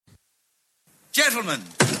Gentlemen,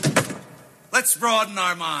 let's broaden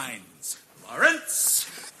our minds. Lawrence?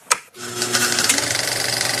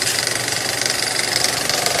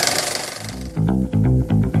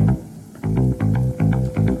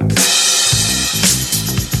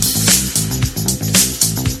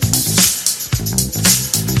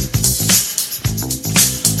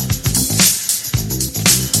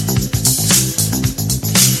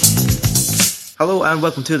 Hello and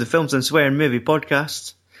welcome to the Films and Swearing Movie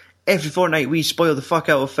Podcast. Every fortnight we spoil the fuck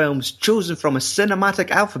out of films chosen from a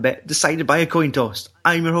cinematic alphabet decided by a coin toss.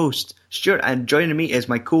 I'm your host, Stuart, and joining me is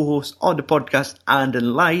my co-host on the podcast and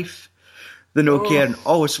in life, the no-caring,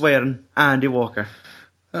 always swearing, Andy Walker.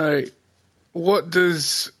 Alright, what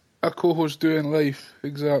does a co-host do in life,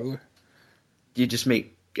 exactly? You just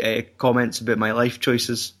make comments about my life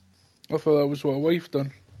choices. I thought that was what a wife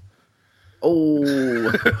done.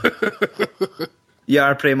 Oh. You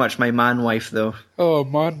are pretty much my man wife, though. Oh,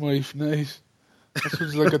 man wife, nice. That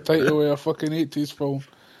sounds like a title of a fucking 80s film.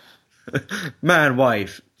 Man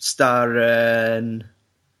wife, starring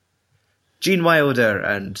Gene Wilder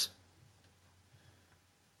and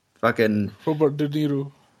fucking Robert De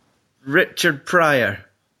Niro. Richard Pryor.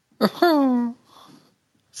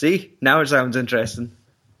 See? Now it sounds interesting.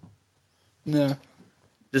 Yeah.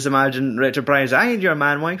 Just imagine Richard Pryor saying, "You're a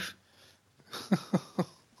man wife."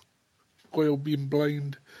 While being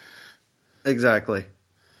blind. Exactly.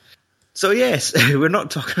 So yes, we're not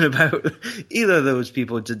talking about either of those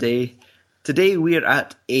people today. Today we're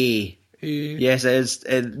at A. Yes, it is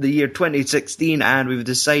the year 2016, and we've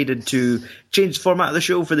decided to change the format of the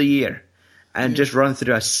show for the year and just run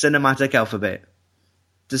through a cinematic alphabet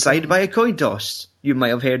decided by a coin toss. You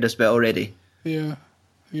might have heard this bit already. Yeah,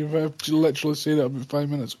 you've literally said that about 5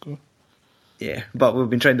 minutes ago. Yeah, but we've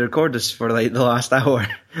been trying to record this for like the last hour,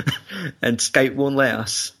 and Skype won't let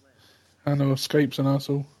us. I know, Skype's an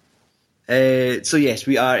asshole. So yes,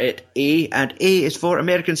 we are at A, and A is for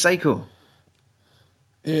American Psycho.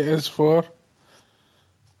 A is for...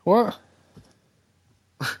 What?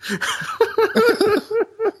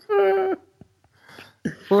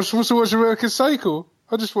 We're supposed to watch American Psycho?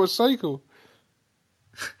 I just watched Psycho.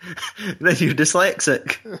 Then you're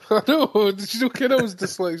dyslexic. I know, did you not kid I was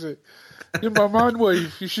dyslexic? You're my man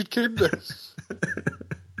wife, you should kid this.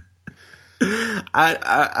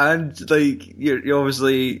 and like, you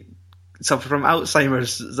obviously suffer from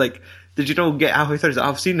Alzheimer's. It's like, did you know, get halfway through,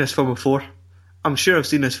 I've seen this film before. I'm sure I've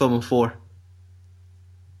seen this film before.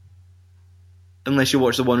 Unless you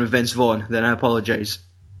watch the one with Vince Vaughn, then I apologise.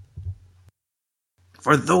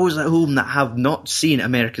 For those at home that have not seen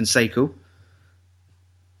American Psycho,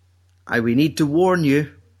 we need to warn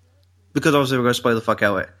you, because obviously we're going to spoil the fuck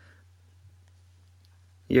out of it.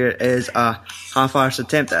 Here is a half-arsed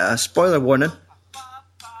attempt at a spoiler warning.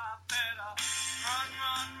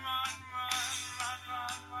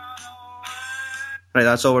 Right,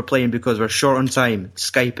 that's all we're playing because we're short on time.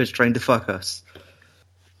 Skype is trying to fuck us.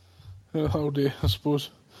 How day, I suppose.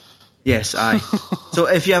 Yes, aye. So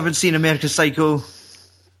if you haven't seen American Psycho,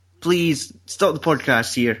 please stop the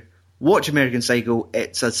podcast here. Watch American Psycho.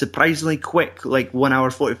 It's a surprisingly quick, like 1 hour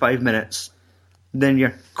 45 minutes. Then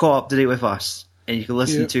you're caught up to date with us, and you can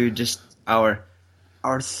listen to just our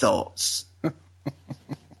thoughts,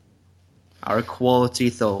 our quality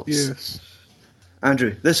thoughts. Yes.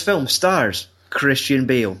 Andrew, this film stars Christian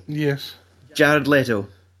Bale, Yes. Jared Leto,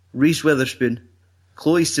 Reese Witherspoon,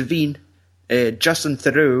 Chloe Sevigny, Justin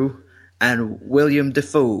Theroux, and William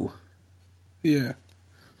Dafoe. Yeah.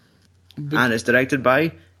 And it's directed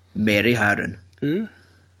by Mary Harron. Who?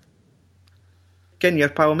 Ken your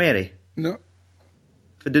pal Mary? No.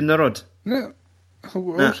 For doing the rod? No.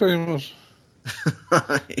 Alzheimer's.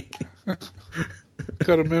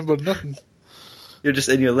 Can't remember nothing. You're just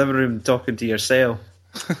in your living room talking to yourself.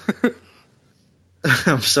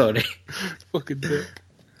 I'm sorry. Fucking dick.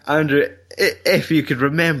 Andrew, if you could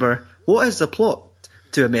remember, what is the plot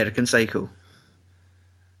to American Psycho?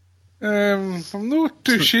 I'm not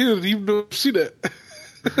too sure, even though I've seen it.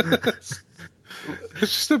 It's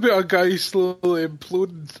just about a guy slowly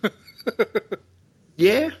imploding.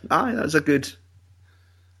 Yeah, aye, that's a good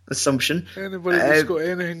assumption. Anybody that's got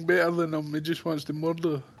anything better than him, he just wants to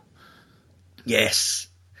murder. Yes.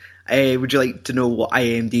 Would you like to know what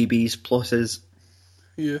IMDb's plot is?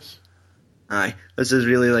 Yes. Aye, this is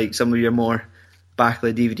really like some of your more back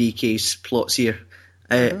of the DVD case plots here.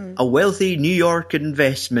 A wealthy New York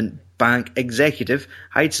investment bank executive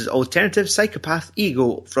hides his alternative psychopath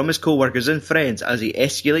ego from his co-workers and friends as he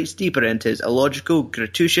escalates deeper into his illogical,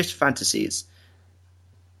 gratuitous fantasies.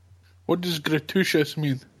 What does gratuitous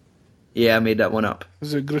mean? Yeah, I made that one up.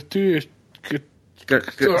 Is it gratuitous?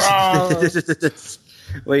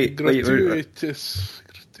 Wait, Gratuitous.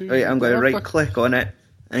 wait, I'm going to right click on it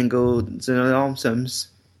and go to the Sims.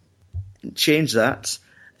 Change that.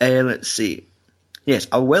 Let's see. Yes,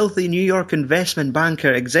 a wealthy New York investment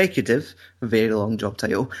banker executive, a very long job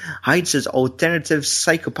title, hides his alternative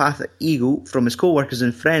psychopathic ego from his co-workers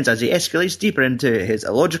and friends as he escalates deeper into his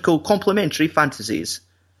illogical complementary fantasies.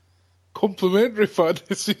 Complementary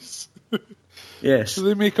fantasies? Yes. So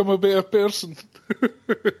they make him a better person?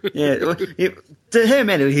 Yeah, to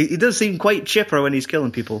him anyway, he does seem quite chipper when he's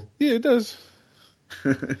killing people. Yeah, it does.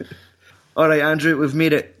 All right, Andrew, we've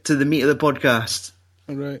made it to the meat of the podcast.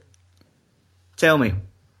 All right. Tell me,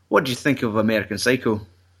 what do you think of American Psycho?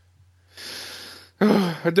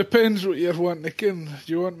 It depends what you're wanting to ken.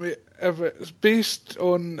 Do you want me, if it's based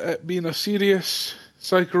on it being a serious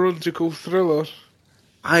psychological thriller?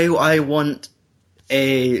 I want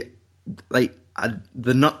the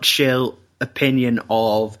nutshell opinion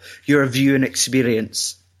of your viewing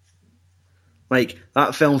experience. Like,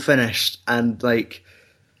 that film finished and, like,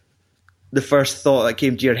 the first thought that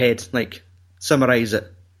came to your head, like, summarise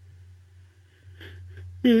it.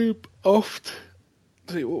 Oft.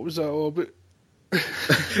 What was that all about?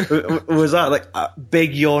 Was that like a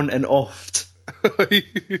big yawn and oft?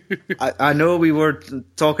 I know we were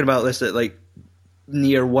talking about this at like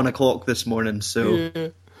near 1 o'clock this morning, so. Yeah.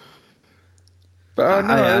 But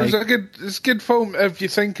I know it's a good film if you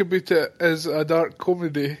think about it as a dark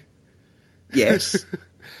comedy. Yes.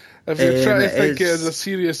 If you're trying to think it as a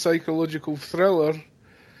serious psychological thriller,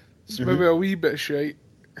 it's maybe a wee bit shite.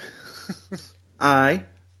 Aye.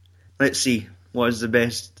 Let's see. What is the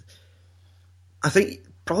best? I think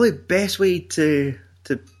probably the best way to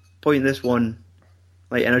point this one,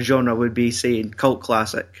 like in a genre, would be saying cult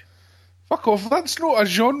classic. Fuck off! That's not a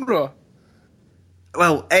genre.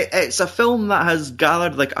 Well, it's a film that has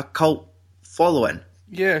gathered like a cult following.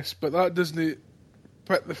 Yes, but that doesn't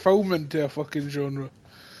put the film into a fucking genre.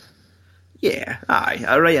 Yeah, aye,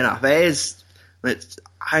 right enough. It is.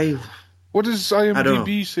 What does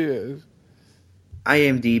IMDb say it is?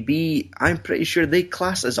 IMDb, I'm pretty sure they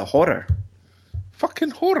class it as a horror.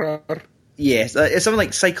 Fucking horror? Yes, it's something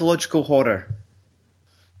like psychological horror.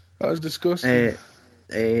 That was disgusting.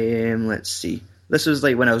 Let's see. This was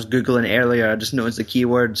like when I was Googling earlier, I just noticed the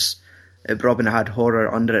keywords. It probably had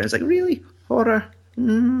horror under it. It's like, really? Horror?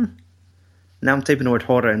 Now I'm typing the word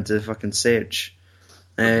horror into the fucking search.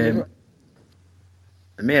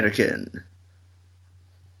 American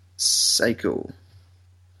Psycho.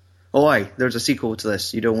 Oh, aye, there's a sequel to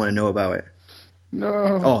this. You don't want to know about it. No.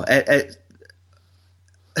 Oh,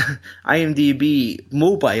 IMDb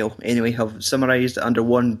Mobile, anyway, have summarised it under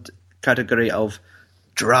one category of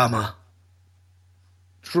drama.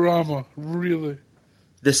 Drama, really?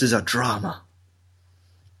 This is a drama.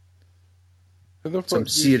 How the fuck Some do you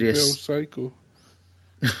serious spell Psycho?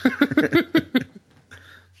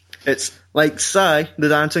 It's like Psy, the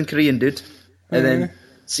dancing Korean dude, and then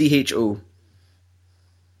CHO.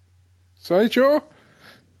 Sideshow?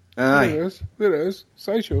 Aye. There it is.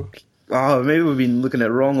 Sideshow. Oh, maybe we've been looking at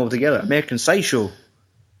it wrong altogether. American Sideshow.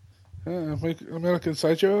 American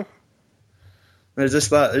Sideshow? Is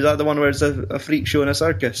that the one where it's a freak show in a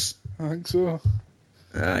circus? I think so.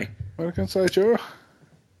 Aye. American Sideshow?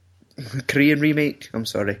 Korean remake. I'm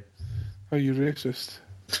sorry. Are you racist?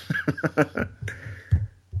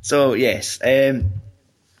 So yes,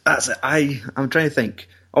 that's it. I'm trying to think.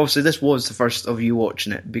 Obviously, this was the first of you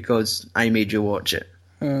watching it because I made you watch it.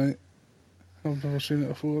 Aye. I've never seen it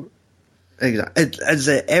before. Exactly. Has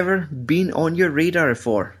it ever been on your radar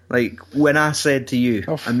before? Like when I said to you,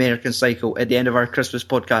 American Psycho, at the end of our Christmas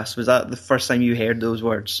podcast, was that the first time you heard those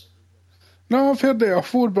words? No, I've heard it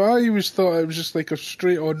before, but I always thought it was just like a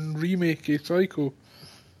straight-on remake of Psycho.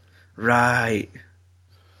 Right.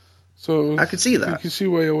 So I could see that. You can see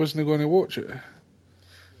why I wasn't going to watch it.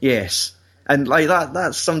 Yes. And like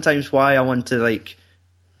that's sometimes why I want to like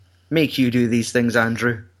make you do these things,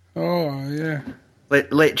 Andrew. Oh, yeah.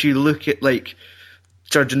 Let you look at like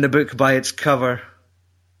judging the book by its cover.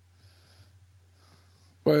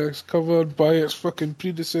 By its cover, by its fucking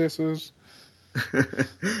predecessors.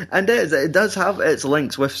 And it does have its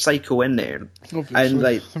links with Psycho in there. Obviously. And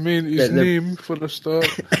like I mean, his name for a start.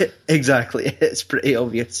 Exactly, it's pretty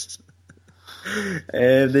obvious.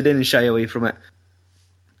 They didn't shy away from it.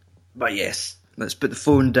 But yes, let's put the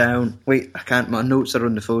phone down. Wait, I can't. My notes are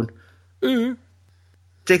on the phone.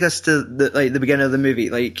 Take us to the beginning of the movie,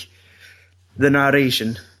 like the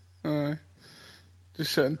narration. Aye.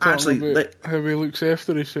 Just sitting talking about how he looks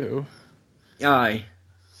after himself. Aye.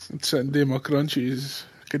 And sitting doing my crunchies.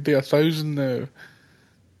 I could do 1,000 now.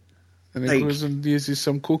 And he goes and uses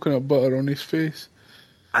some coconut butter on his face.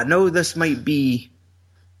 I know this might be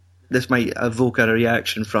this might evoke a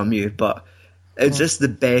reaction from you, but is this the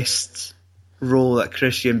best role that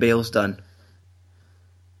Christian Bale's done?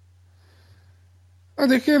 I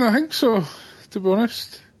think so, to be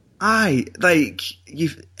honest. Aye, like,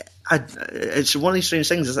 it's one of these strange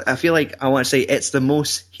things. I feel like I want to say it's the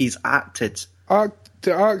most he's acted.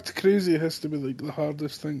 To act crazy has to be like the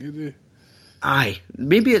hardest thing to do. Aye,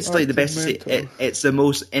 maybe it's like the best. It's the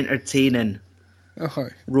most entertaining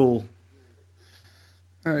role.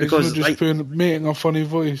 Because he's not just making a funny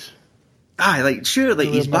voice. Aye, like sure, like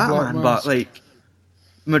he's Batman, but like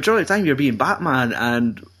majority of the time you're being Batman,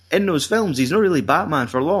 and in those films he's not really Batman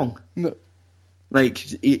for long. No. Like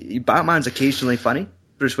Batman's occasionally funny.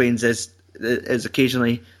 Bruce Wayne's is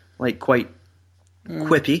occasionally like quite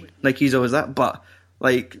quippy, like he's always that. But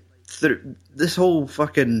like through this whole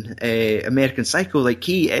fucking American Psycho, like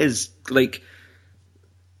he is like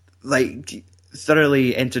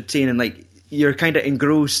thoroughly entertaining. Like you're kind of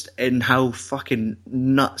engrossed in how fucking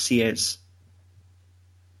nuts he is.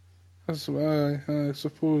 That's why I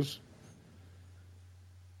suppose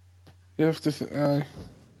you have to.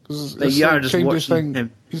 Because like you are just watching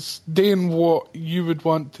him. He's doing what you would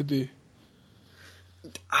want to do.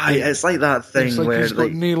 Aye, it's like that thing it's like where he's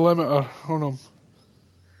got no limiter on him.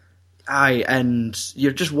 Aye, and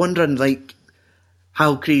you're just wondering like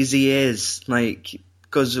how crazy he is, like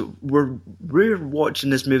because we're watching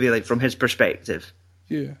this movie like from his perspective.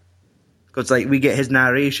 Yeah. Because like we get his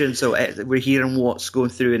narration, so we're hearing what's going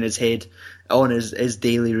through in his head on his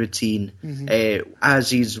daily routine as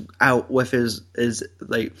he's out with his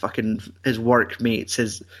like fucking his workmates,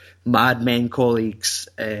 his Mad Men colleagues,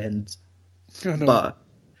 but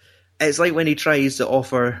it's like when he tries to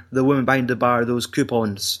offer the woman behind the bar those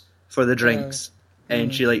coupons for the drinks,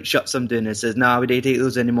 and she like shuts them down and says, "Nah, we don't take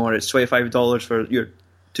those anymore. It's $25 for your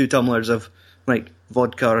 2 tumblers of like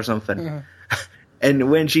vodka or something."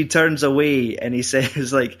 And when she turns away and he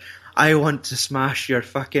says, like, "I want to smash your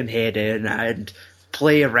fucking head in and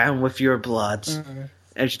play around with your blood."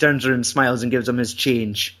 And she turns around and smiles and gives him his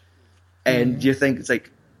change. And you think it's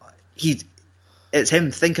like, it's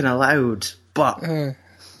him thinking aloud, but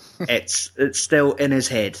it's still in his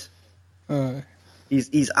head.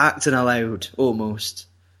 He's acting aloud, almost.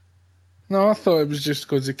 No, I thought it was just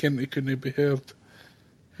because he couldn't be heard.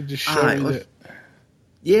 He just shouted it.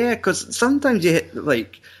 Yeah, because sometimes you hit,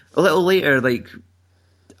 like, a little later, like,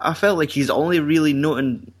 I felt like he's only really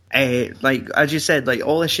noting, like, as you said, like,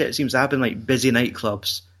 all this shit seems to happen, like, busy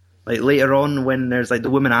nightclubs. Like, later on when there's, like,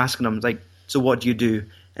 the woman asking him, like, "So what do you do?"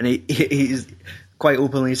 And he's quite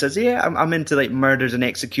openly says, "Yeah, I'm into, like, murders and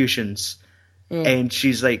executions." And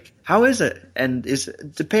she's like, "How is it?" And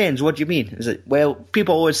it depends, what do you mean? Is it, well,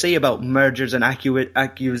 people always say about mergers and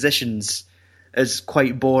acquisitions is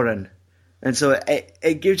quite boring. And so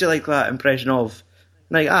it gives you like that impression of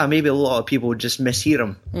like maybe a lot of people would just mishear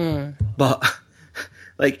him, but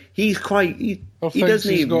like he's quite he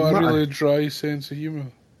doesn't. He's got a really dry sense of humour.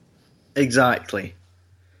 Exactly,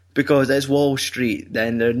 because it's Wall Street,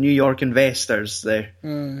 then they're New York investors. They're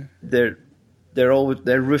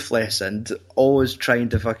ruthless and always trying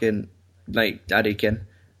to fucking like Daddy can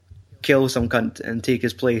kill some cunt and take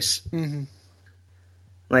his place.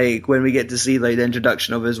 Like when we get to see like the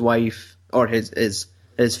introduction of his wife. Or his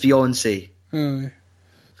fiancée.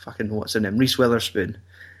 Fucking what's her name? Reese Witherspoon.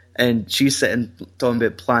 And she's sitting talking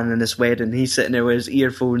about planning this wedding. He's sitting there with his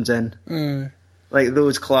earphones in. Like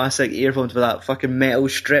those classic earphones with that fucking metal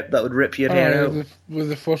strip that would rip your hair out. With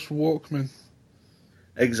the first Walkman.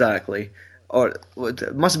 Exactly. Or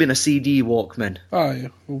it must have been a CD Walkman. Aye.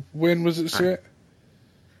 When was it set?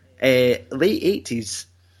 Late 80s.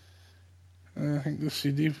 I think the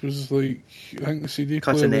CD player Cutting was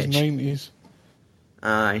edge. 90s.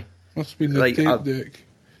 Aye. Must have been the like, tape deck.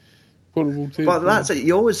 Portable tape But deck. that's it.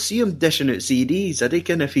 You always see him dishing out CDs. I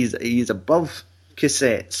reckon if he's above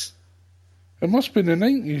cassettes. It must have been the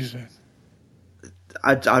 90s then.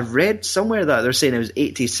 I read somewhere that they're saying it was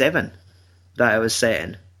 87 that it was set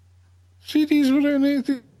in. CDs were in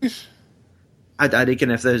the 80s? I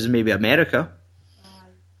reckon if this was maybe America.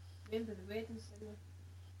 Remember the wedding singer?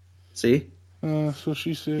 See? So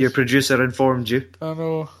she says. Your producer informed you. I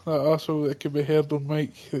know, that asshole that can be heard on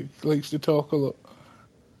mic that likes to talk a lot.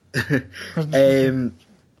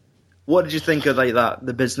 What did you think of like that,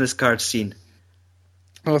 the business card scene?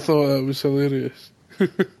 I thought that was hilarious.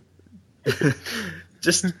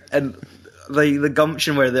 Just and like the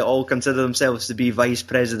gumption where they all consider themselves to be vice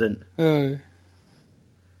president. Aye.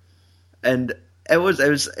 And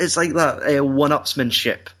it's like that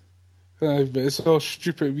one-upsmanship. Aye, but it's all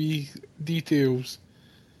stupid wee details.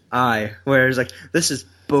 Aye, whereas like this is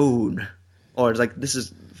bone, or it's like this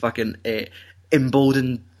is fucking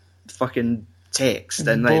emboldened fucking text,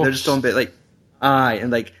 and like they're just talking about like,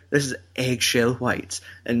 and like this is eggshell white,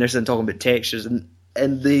 and they're talking about textures, and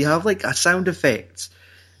they have like a sound effect.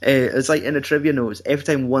 It's like in the trivia notes, every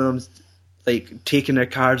time one of them's like taking their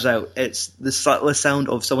cards out, it's the subtlest sound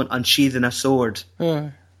of someone unsheathing a sword.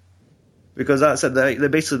 Because that's it.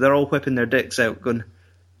 They're all whipping their dicks out, going,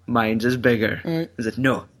 "Mine's is bigger." Is it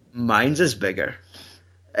no? Mine's is bigger.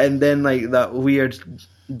 And then like that weird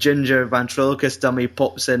ginger ventriloquist dummy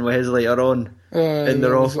pops in with his later on, and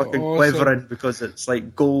they're all fucking quivering because it's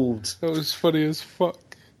like gold. That was funny as fuck.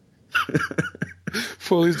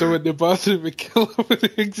 Foley's down in the bathroom and kill him with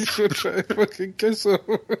the eggs. He's trying to fucking kiss him.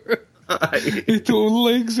 He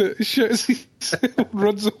totally legs it, shits himself,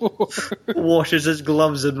 runs over. Washes his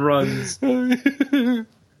gloves and runs.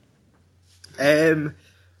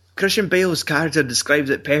 Christian Bale's character describes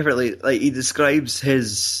it perfectly. Like, he describes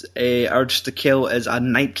his urge to kill as a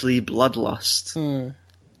nightly bloodlust.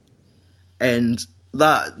 And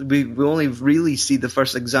that, we only really see the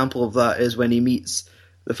first example of that is when he meets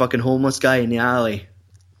the fucking homeless guy in the alley.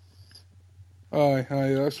 Aye,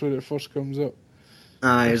 that's when it first comes up.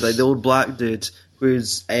 He's like the old black dude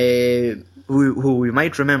who's who we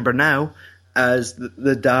might remember now as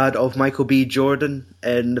the dad of Michael B. Jordan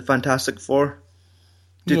in the Fantastic Four,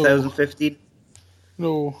 2015.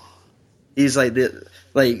 No. He's like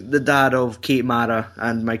the dad of Kate Mara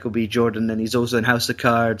and Michael B. Jordan, and he's also in House of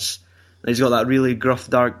Cards. And he's got that really gruff,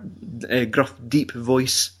 deep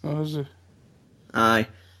voice. Oh, is he? Aye.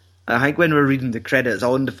 I think when we were reading the credits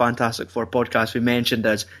on the Fantastic Four podcast, we mentioned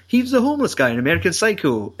as he's the homeless guy in American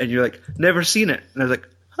Psycho, and you're like, never seen it, and I was like,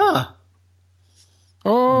 huh.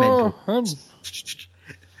 Oh,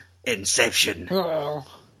 Inception. Oh.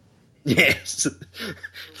 Yes.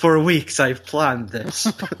 For weeks I've planned this.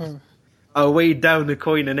 I weighed down the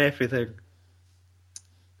coin and everything.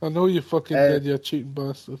 I know you fucking did, you cheating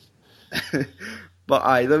bastard.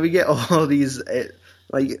 But then we get all these,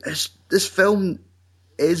 this film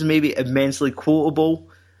is maybe immensely quotable,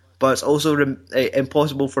 but it's also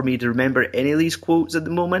impossible for me to remember any of these quotes at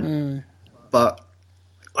the moment. But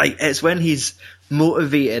like, it's when he's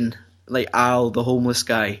motivating like Al, the homeless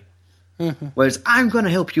guy, where it's, "I'm going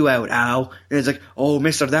to help you out, Al," and it's like, "Oh,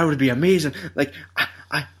 mister, that would be amazing. Like,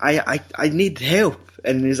 I need help,"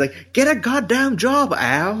 and he's like, "Get a goddamn job,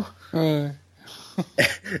 Al." And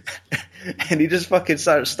he just fucking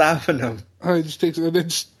starts stabbing him. I just takes it and then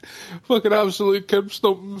just fucking absolute curb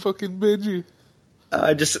stomping fucking Benji.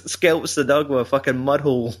 Just scalps the dog with a fucking mud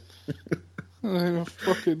hole.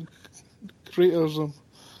 Fucking craters him.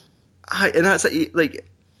 And that's like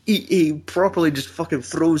he properly just fucking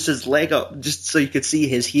throws his leg up just so you could see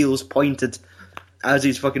his heels pointed as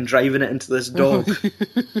he's fucking driving it into this dog.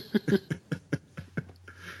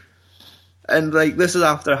 And like, this is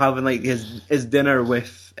after having like his dinner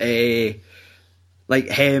with like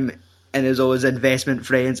him and all his investment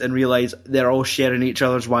friends, and realise they're all sharing each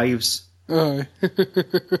other's wives. It's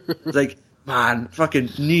like, man, fucking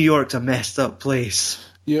New York's a messed up place.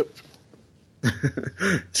 Yep.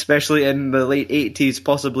 Especially in the late 80s,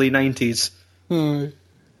 possibly 90s. And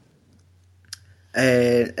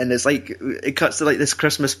it's like, it cuts to like this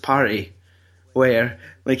Christmas party where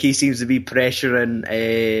like he seems to be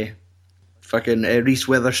pressuring fucking Reese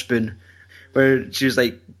Witherspoon, where she's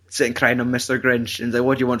like sitting crying on Mr. Grinch and like,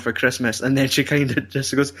 "What do you want for Christmas?" And then she kind of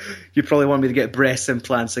just goes, "You probably want me to get breast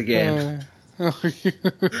implants again."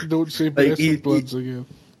 Don't say breast implants again.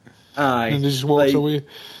 Aye. And he just walks away.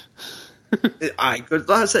 Aye, because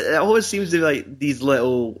that's it. It always seems to be like these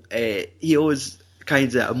little. He always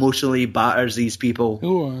kind of emotionally batters these people.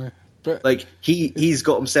 Oh, aye. But like he's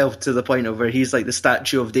got himself to the point of where he's like the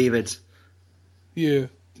statue of David. Yeah.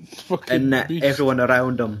 Fucking and beast. Everyone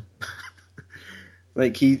around him.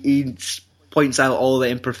 Like he points out all the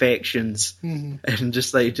imperfections and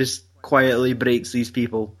just quietly breaks these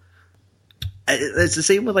people. It's the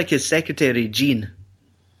same with like his secretary Jean.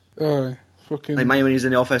 Aye, fucking. Like mine when he's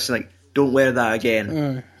in the office, like, "Don't wear that again."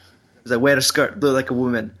 Aye. He's like, "Wear a skirt, look like a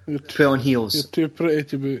woman, put on heels." You're too pretty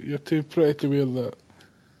to wear that.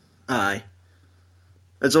 Aye.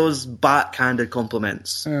 It's always backhanded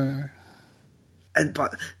compliments. Aye.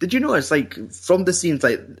 But did you notice, like, from the scenes,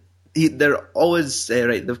 like, they're always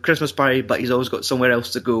right, the Christmas party, but he's always got somewhere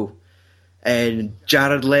else to go. And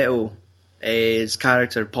Jared Leto, his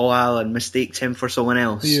character Paul Allen, mistakes him for someone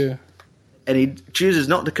else. Yeah. And he chooses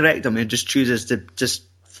not to correct him. He just chooses to just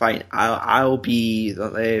fine. I'll be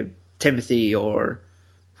Timothy or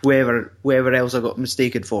whoever else I got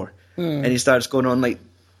mistaken for. And he starts going on like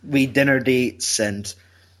wee dinner dates, and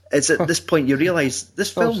it's at this point you realise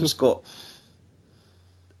this film's got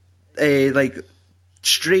like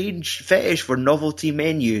strange fetish for novelty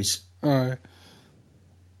menus. Aye.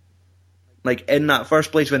 Like, in that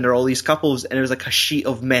first place when there are all these couples, and it was like a sheet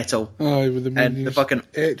of metal. Aye, with the And menus the fucking...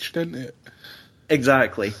 etched into it.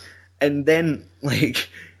 Exactly. And then, like,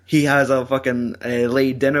 he has a fucking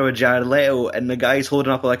late dinner with Jared Leto, and the guy's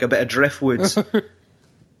holding up like a bit of driftwood. So,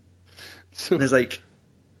 And it's like,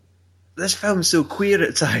 this film's so queer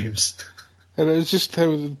at times. and it was just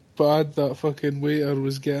how bad that fucking waiter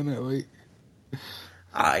was getting it, like.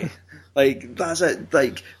 Aye. Like, that's it.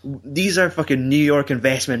 Like, these are fucking New York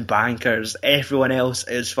investment bankers. Everyone else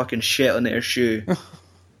is fucking shit on their shoe.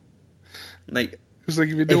 Like, It's like,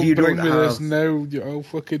 if you don't you bring don't me this have- now, I'll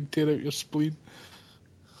fucking tear out your spleen.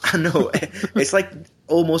 I know. It's like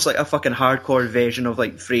almost like a fucking hardcore version of,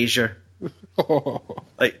 like, Frasier.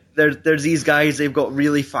 Like, there's these guys, they've got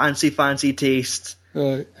really fancy taste.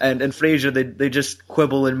 Aye. And in Frasier, they just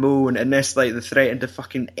quibble and moan, and this, like, they threaten to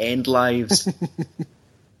fucking end lives.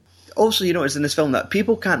 Also, you notice in this film that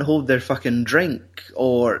people can't hold their fucking drink,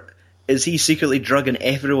 or is he secretly drugging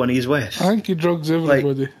everyone he's with? I think he drugs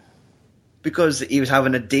everybody. Because he was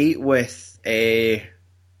having a date with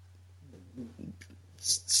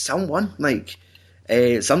someone, like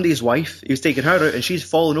somebody's wife. He was taking her out, and she's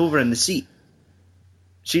fallen over in the seat.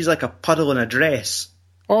 She's like a puddle in a dress.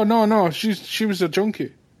 Oh, no, she was a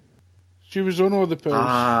junkie. She was on all the pills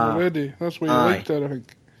already. That's why you Aye. liked her, I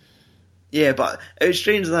think. Yeah, but it was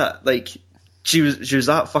strange that, like, she was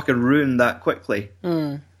that fucking ruined that quickly.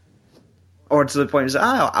 Aye. Or to the point that,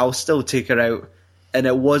 I'll still take her out. And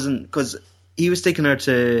it wasn't, because he was taking her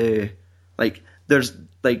to, like, there's,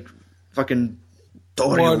 like, fucking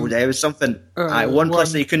Dorio. One. There was something, one place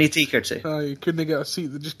one. that he couldn't take her to. Aye, he couldn't get a seat.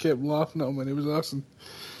 They just kept laughing at him when he was asking.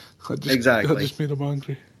 Exactly. That just made him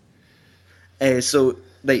angry. So,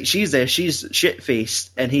 like, she's there, she's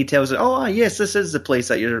shit-faced, and he tells her, oh, yes, this is the place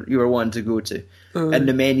that you were wanting to go to. And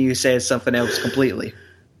the menu says something else completely.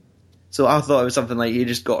 So I thought it was something like he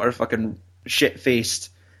just got her fucking shit-faced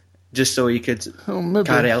just so he could Maybe.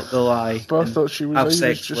 carry out the lie. But I and thought he have was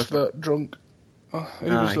sex just with her. that drunk. He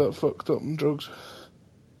was Aye. that fucked up on drugs.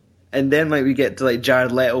 And then, like, we get to, like,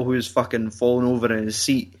 Jared Leto, who's fucking falling over in his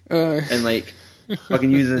seat Aye. and, like,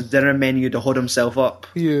 fucking using his dinner menu to hold himself up.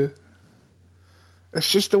 Yeah. It's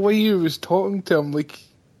just the way he was talking to him, like...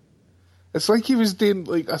 It's like he was doing,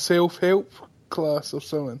 like, a self-help class or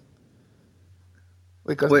something.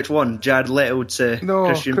 Like a, Which one? Jared Leto to no,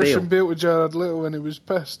 Christian Bale? Bale to Jared Leto when he was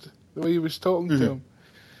pissed. The way he was talking to him.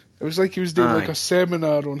 It was like he was doing, like, Aye. a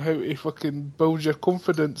seminar on how to fucking build your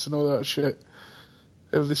confidence and all that shit.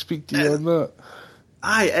 If they speak to you on that.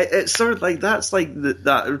 Aye, it's sort of like, that's like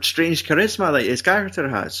that strange charisma that his character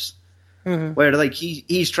has. Mhm. Where, like,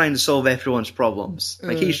 he's trying to solve everyone's problems.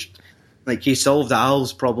 Like, he solved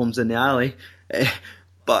Al's problems in the alley.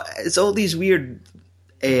 But it's all these weird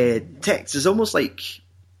texts. It's almost like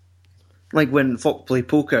when folk play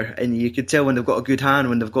poker, and you could tell when they've got a good hand,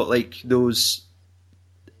 when they've got, like, those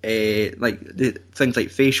things like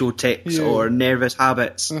facial tics or nervous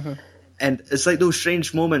habits. And it's like those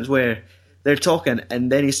strange moments where they're talking,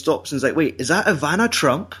 and then he stops and is like, wait, is that Ivana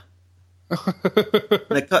Trump?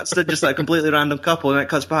 And it cuts to just like a completely random couple, and it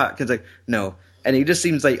cuts back, and it's like, no. And he just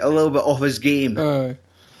seems like a little bit off his game. Aye.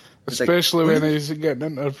 It's like, Especially what when do you- he's getting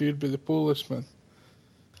interviewed by the policeman.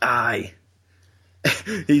 Aye.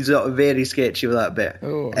 He's very sketchy with that bit.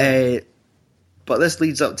 Oh. But this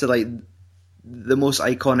leads up to, like, the most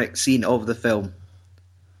iconic scene of the film.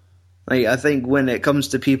 Like, I think when it comes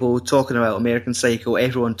to people talking about American Psycho,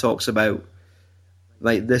 everyone talks about,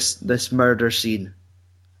 like, this murder scene.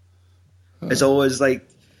 It's always like,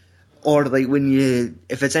 or like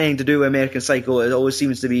if it's anything to do with American Psycho, it always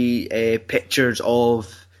seems to be pictures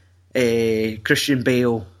of Christian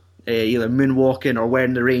Bale either moonwalking or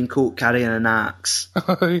wearing the raincoat, carrying an axe.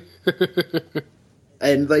 Aye.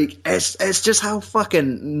 And, like, it's just how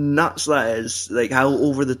fucking nuts that is. Like, how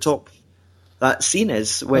over the top that scene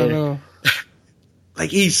is. I Where, know. like,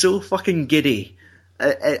 he's so fucking giddy.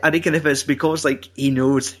 I think if it's because, like, he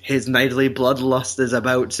knows his nightly bloodlust is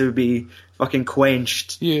about to be fucking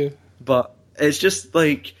quenched. Yeah. But it's just,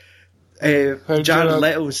 like, Jared Jared-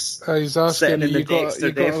 Leto's He's asking sitting in you the got Dexter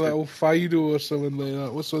a Death. little Fido or something like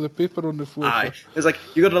that. What's all the paper on the floor? Aye. It's like,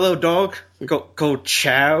 you got a little dog called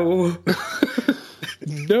Chow?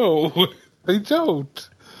 No, I don't.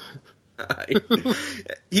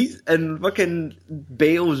 He's and fucking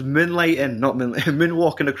Bale's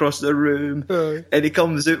moonwalking across the room, Aye. and he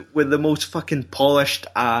comes out with the most fucking polished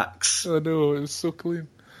axe. I know, it's so clean.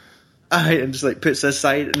 Aye, and just like puts it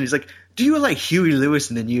aside, and he's like, "Do you like Huey Lewis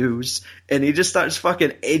in the news?" And he just starts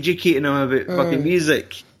fucking educating him about fucking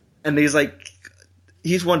music, and he's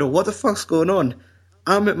wondering what the fuck's going on.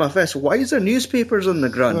 I'm at my fist. Why is there newspapers on the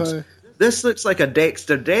ground? Aye. This looks like a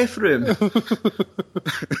Dexter death room.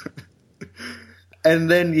 And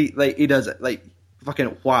then he does it, like,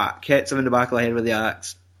 fucking whack, hits him in the back of the head with the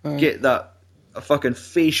axe. Aye. Get that a fucking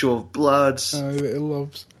facial of blood. Aye, that he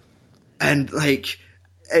loves. And, like,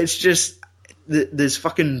 it's just this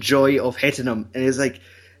fucking joy of hitting him. And he's like,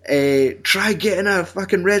 try getting a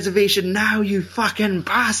fucking reservation now, you fucking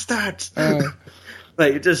bastard. Aye.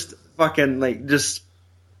 Like, just fucking, like, just...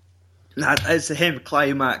 It's him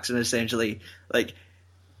climaxing, essentially. Like,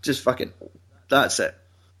 just fucking... That's it.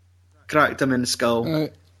 Cracked him in the skull.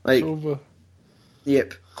 Aye. Like, It's over.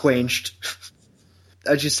 yep, quenched.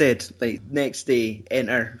 As you said, like, next day,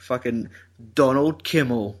 enter fucking Donald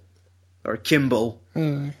Kimmel. Or Kimball.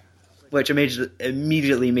 Aye. Which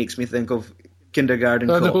immediately makes me think of Kindergarten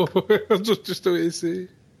I Cop. know. I was just about to say.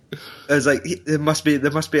 It's like, there must be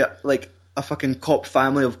a fucking cop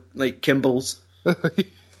family of, like, Kimballs.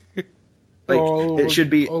 Like, All it over- should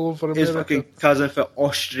be all over his America. fucking cousin from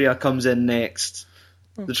Austria comes in next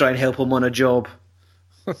to try and help him on a job.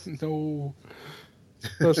 No.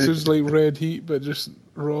 That sounds like Red Heat, but just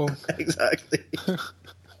wrong. Exactly.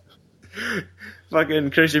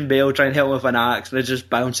 Fucking Christian Bale trying to help him with an axe and it just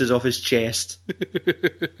bounces off his chest.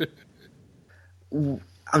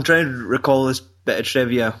 I'm trying to recall this bit of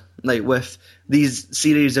trivia, like with these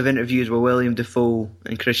series of interviews with William Dafoe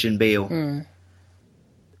and Christian Bale. Aye.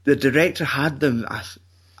 The director had them.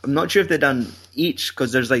 I'm not sure if they've done each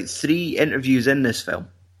because there's like 3 interviews in this film.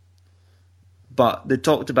 But they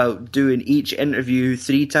talked about doing each interview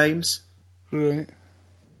 3 times. Right.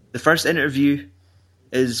 The first interview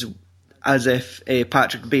is as if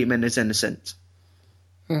Patrick Bateman is innocent.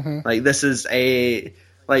 Uh-huh. Like, this is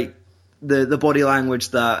like the body language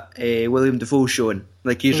that William Dafoe's showing.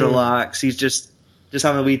 Like, he's relaxed. He's just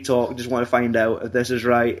having a wee talk. Just want to find out if this is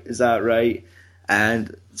right. Is that right?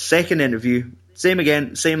 And second interview, same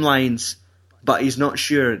again, same lines, but he's not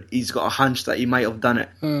sure. He's got a hunch that he might have done it.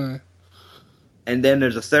 Aye. And then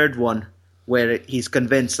there's a third one where he's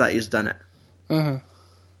convinced that he's done it. Uh-huh.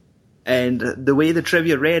 And the way the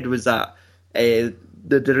trivia read was that the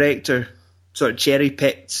director sort of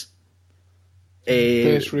cherry-picked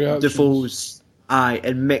Best reactions. Defoe's eye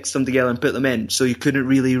and mixed them together and put them in, so you couldn't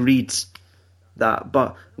really read that.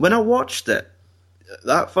 But when I watched it,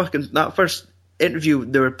 that first interview,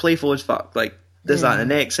 they were playful as fuck. Like, this, that, and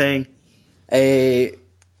the next thing.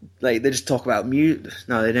 Like, they just talk about music.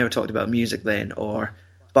 No, they never talked about music then.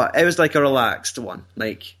 But it was like a relaxed one.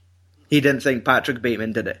 Like, he didn't think Patrick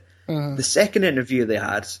Bateman did it. Uh-huh. The second interview they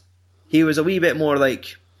had, he was a wee bit more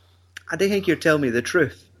like, I don't think you're telling me the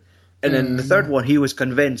truth. And then the third one, he was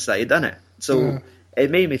convinced that he'd done it. So it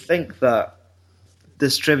made me think that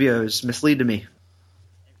this trivia is misleading me.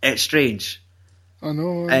 It's strange. I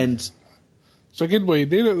know. And It's a good way of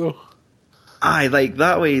doing it, though. aye, like,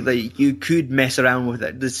 that way, like, you could mess around with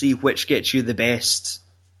it to see which gets you the best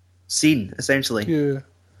scene, essentially. Yeah.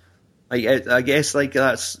 Like, I guess, like,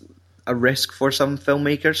 that's a risk for some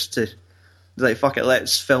filmmakers to, like, fuck it,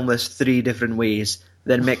 let's film this 3 different ways,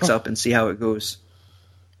 then mix up and see how it goes.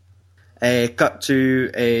 Cut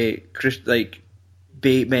to, like,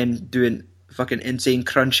 Bateman doing fucking insane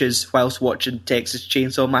crunches whilst watching Texas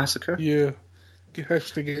Chainsaw Massacre. Yeah. He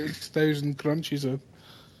has to get 6,000 crunches in.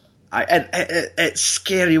 It's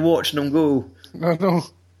scary watching him go. I know.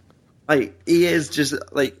 Like, he is just,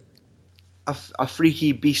 like, a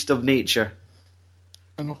freaky beast of nature.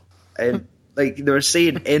 I know. And, like, they were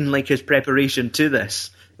saying in, like, his preparation to this,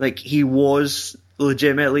 like, he was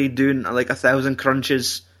legitimately doing, like, 1,000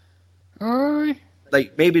 crunches. Aye.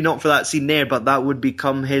 Like, maybe not for that scene there, but that would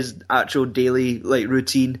become his actual daily, like,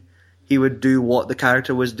 routine. He would do what the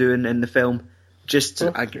character was doing in the film. Just to,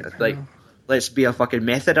 like, let's be a fucking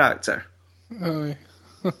method actor. Aye.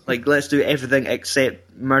 Like, let's do everything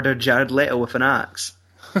except murder Jared Leto with an axe.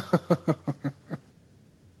 Because,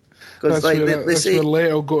 That's, like, where, they say... where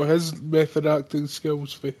Leto got his method acting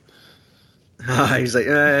skills for. He's like,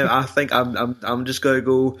 I think I'm just going to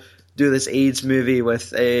go do this AIDS movie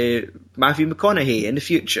with Matthew McConaughey in the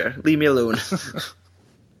future. Leave me alone.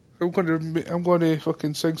 I'm going to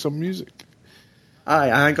fucking sing some music.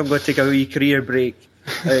 I think I'm going to take a wee career break.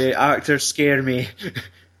 Actors scare me.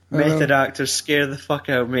 Method actors scare the fuck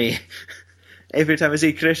out of me. Every time I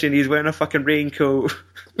see Christian, he's wearing a fucking raincoat.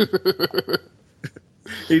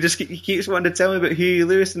 he keeps wanting to tell me about Huey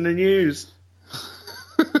Lewis in the news.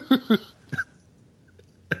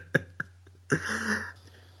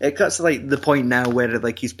 It cuts to, like, the point now where,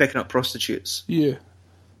 like, he's picking up prostitutes. Yeah.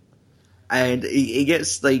 And he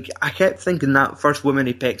gets, like, I kept thinking that first woman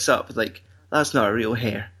he picks up, like, that's not a real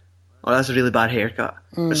hair. Or that's a really bad haircut.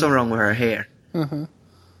 There's something wrong with her hair. Uh-huh.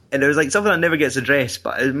 And there's like something that never gets addressed,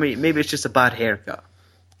 but maybe it's just a bad haircut.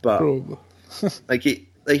 But Probably.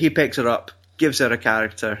 he picks her up, gives her a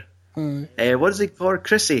character. Aye. What does he call her?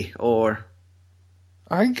 Chrissy? Or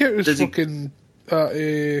I think it was Does he- fucking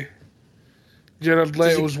Jared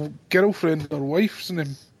Leto's girlfriend or wife's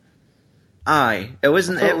name. aye, it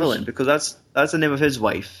wasn't I thought it was- Evelyn because that's the name of his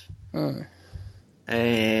wife. Aye.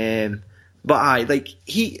 But aye, like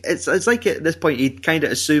it's like at this point he kind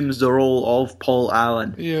of assumes the role of Paul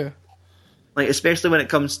Allen, Yeah. like especially when it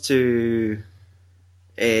comes to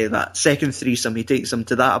that second threesome. He takes them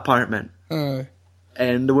to that apartment, Aye.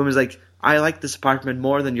 and the woman's like, "I like this apartment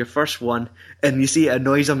more than your first one," and you see it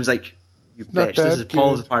annoys him. He's like, "You Not bitch, this that is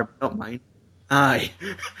Paul's good." apartment, not mine." Aye,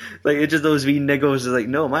 like it's just those wee niggles. Is like,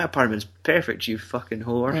 "No, my apartment's perfect, you fucking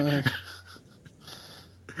whore." Aye.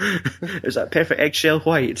 It's that perfect eggshell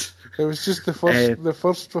white. It was just the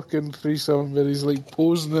first fucking threesome where he's like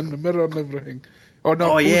posing in the mirror and everything. Or not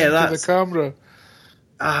Oh, posing yeah, to the that's- camera.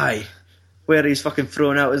 Aye, where he's fucking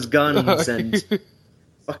throwing out his guns and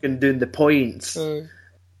fucking doing the points. Aye.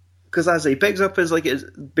 Because as he picks up his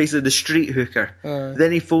basically the street hooker. Aye.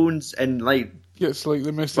 Then he phones and like, Gets like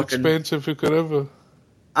the most Fucking- expensive hooker ever.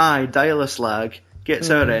 dial a slag, gets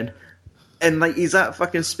her in. And like he's that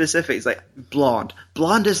fucking specific. He's like,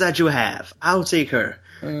 blondest that you have. I'll take her.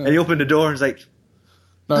 And he opened the door and he's like,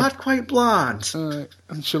 No. not quite blonde. Aye.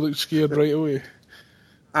 And she looked scared right away.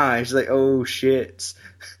 She's like, oh shit.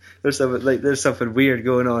 There's something weird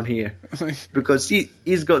going on here. Because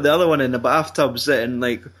he's got the other one in the bathtub sitting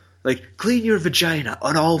like clean your vagina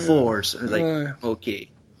on all fours. And it's like, okay.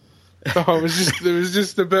 Oh, there was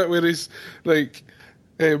just a bit where he's like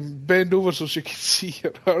bend over so she can see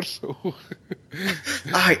her arsehole.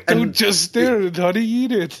 Aye, Don't and, just stare at it, honey,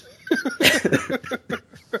 eat it.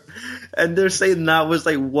 and they're saying that was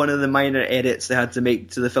like one of the minor edits they had to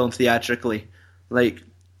make to the film theatrically. Like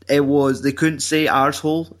they couldn't say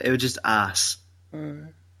arsehole, it was just ass.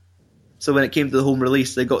 So when it came to the home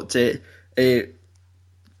release, they got to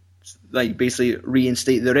like basically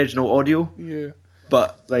reinstate the original audio. Yeah.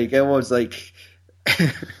 But like it was like,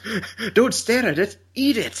 don't stare at it,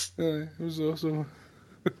 eat it. Aye, it was awesome.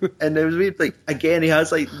 And it was weird. Like again, he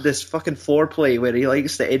has like this fucking foreplay where he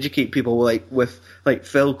likes to educate people with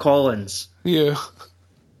Phil Collins. Yeah.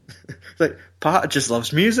 Like Pat just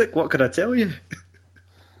loves music. What could I tell you?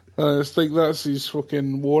 It's like that's his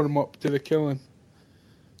fucking warm up to the killing.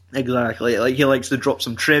 Exactly. Like he likes to drop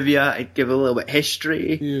some trivia and give a little bit of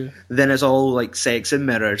history. Yeah. Then it's all like sex and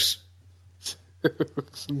mirrors.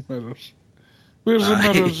 Some mirrors. Where's the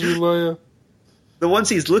Aye. mirrors, you liar? The ones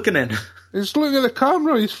he's looking in. He's looking at the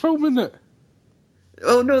camera, he's filming it.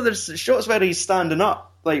 Oh no, there's shots where he's standing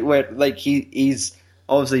up, like where like he's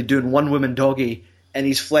obviously doing one woman doggy and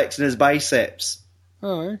he's flexing his biceps.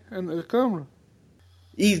 Aye, into the camera.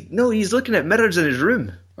 He's looking at mirrors in his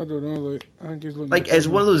room. I don't know, like, I think he's looking Like at the it's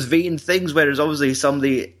one of camera. those vain things where there's obviously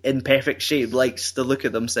somebody in perfect shape likes to look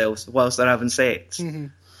at themselves whilst they're having sex. Mm-hmm.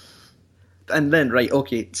 And then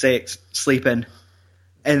sex, sleeping.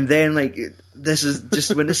 And then like this is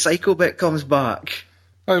just when the psycho bit comes back.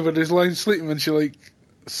 Aye, when he's lying sleeping and she like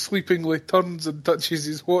sleepingly turns and touches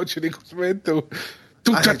his watch and he goes mental.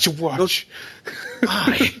 Don't Aye. touch your watch.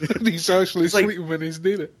 Aye. And he's actually It's like- sleeping when he's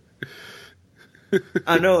doing it.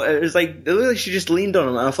 I know, it was like, it looked like she just leaned on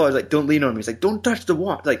him, and I thought, like, don't lean on me. He's like, don't touch the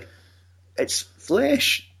watch. Like, it's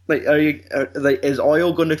flesh. Like, is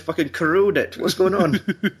oil going to fucking corrode it? What's going on?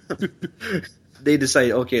 They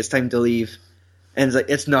decide, okay, it's time to leave. And it's like,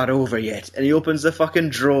 it's not over yet. And he opens the fucking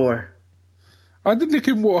drawer. I didn't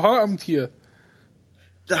think what happened here.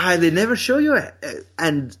 They never show you it.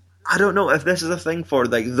 And I don't know if this is a thing for,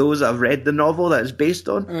 like, those that have read the novel that it's based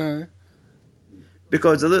on. Aye.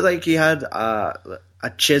 Because it looked like he had a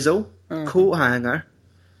chisel, coat hanger,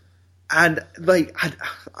 and like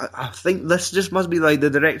I think this just must be like the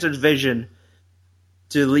director's vision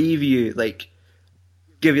to leave you, like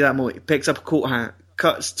give you that moment. He picks up a coat hanger,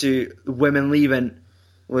 cuts to women leaving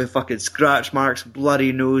with fucking scratch marks,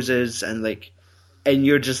 bloody noses, and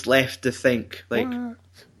you're just left to think like, What?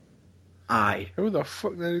 aye, How the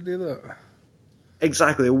fuck did he do that?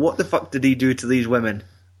 exactly. What the fuck did he do to these women?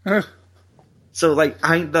 Huh. So, I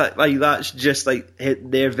think that, that's just, hit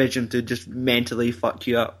their vision to just mentally fuck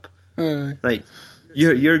you up. Aye.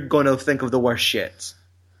 You're gonna think of the worst shit.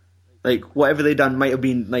 Whatever they done might have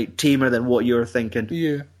been, tamer than what you were thinking.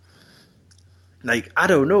 Yeah. I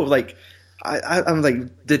don't know, I'm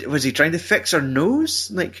was he trying to fix her nose?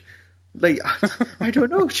 I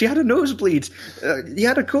don't know, she had a nosebleed. He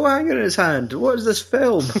had a coat hanger in his hand. What is this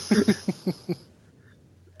film?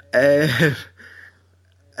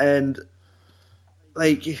 And...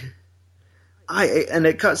 And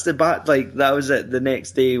it cuts to back, like, that was it the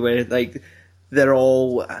next day where, like, they're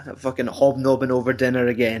all fucking hobnobbing over dinner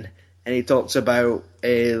again. And he talks about,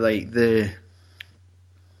 like,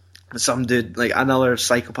 some dude, like, another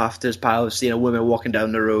psychopath to his pal, seeing a woman walking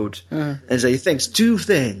down the road. And so he thinks two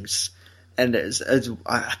things. And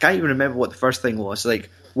I can't even remember what the first thing was. Like,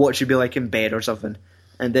 what she'd be like in bed or something.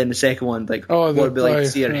 And then the second one, like, what would be like to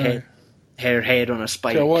see her head on a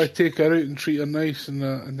spike. I want to take her out and treat her nice and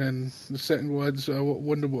that. And then the second one, so I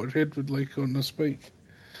wonder what her head would like on a spike.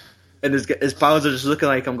 And his pals are just looking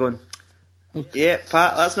like I'm going, yeah,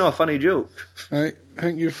 Pat, that's not a funny joke. I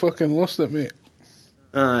think you fucking lost it, mate.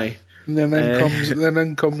 Aye. And then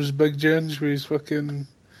in comes Big Jens with his fucking...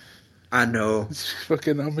 I know. His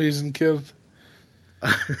fucking amazing kid.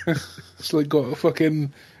 It's like got a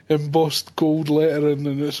fucking embossed gold lettering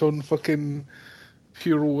and it's on fucking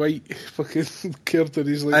pure white fucking kid and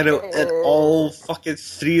he's like... I know, and all fucking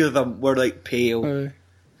three of them were like pale. Aye.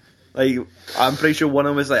 Like, I'm pretty sure one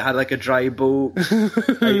of them was like had like a dry boat.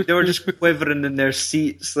 Like, they were just quivering in their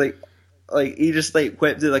seats. Like he just like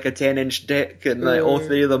whipped it like a 10-inch dick, and like all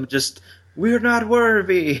three of them just, we're not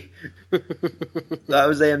worthy. That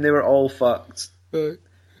was them. They were all fucked.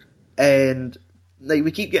 And like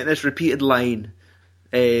we keep getting this repeated line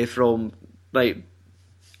from like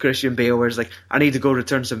Christian Bale, where it's like, I need to go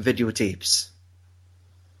return some videotapes.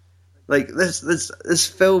 Like this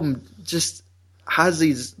film just has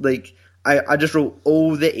these, like, I just wrote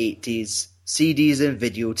all the 80s CDs and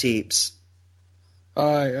videotapes.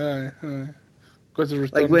 Aye. Got to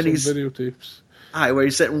return like when some he's videotapes. Aye, where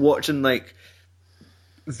he's sitting watching like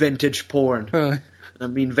vintage porn. Aye. I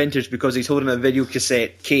mean vintage because he's holding a video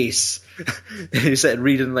cassette case. And he's sitting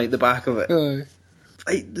reading like the back of it. Aye.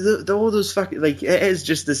 Like all those fucking, like, it is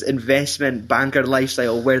just this investment banker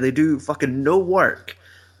lifestyle where they do fucking no work,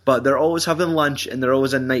 but they're always having lunch and they're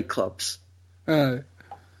always in nightclubs. Aye.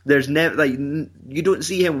 There's never, like, you don't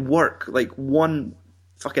see him work like one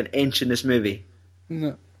fucking inch in this movie.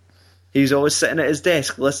 No. He's always sitting at his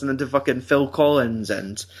desk listening to fucking Phil Collins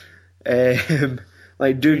and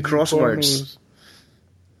like doing crosswords.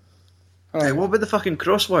 Aye. Like, what about the fucking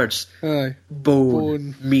crosswords? Aye.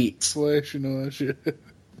 Bone, meat, flesh, and all that shit. It's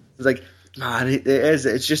like, man, it is.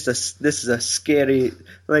 It's just this is a scary,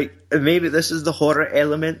 like, maybe this is the horror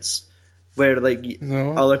elements where like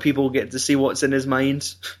other people get to see what's in his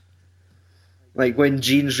mind. Like when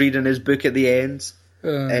Gene's reading his book at the end.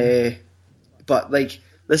 But like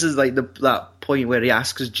this is like that point where he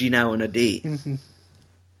asks Gene out on a date,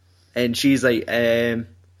 and she's like,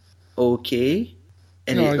 okay,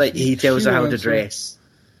 and he tells her how to dress.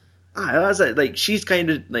 That's it. Like she's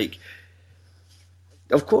kind of like,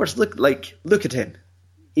 of course, look at him.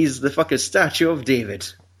 He's the fucking statue of David.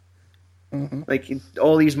 Like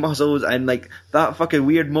all these muscles and like that fucking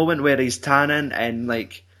weird moment where he's tanning and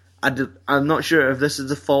like I'm not sure if this is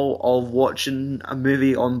the fault of watching a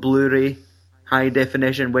movie on Blu-ray high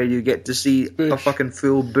definition where you get to see a fucking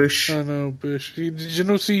full bush. I know, bush. Did you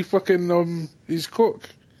not see fucking his cock?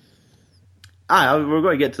 We're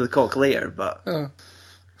going to get to the cock later, but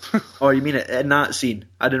or you mean it in that scene?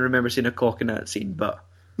 I didn't remember seeing a cock in that scene, but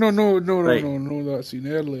no, that scene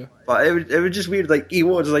earlier. But it was just weird. Like he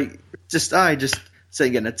was like just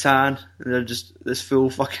sitting in a tan, and they're just this full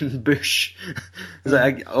fucking bush. It's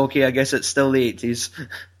like, okay, I guess it's still the 80s.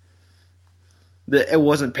 It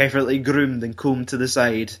wasn't perfectly groomed and combed to the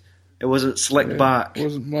side. It wasn't slicked back. It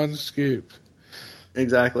wasn't manscaped.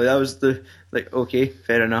 Exactly. That was okay,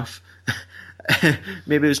 fair enough.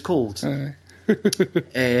 Maybe it was cold.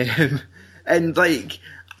 And like,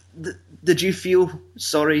 did you feel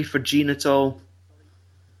sorry for Jean at all?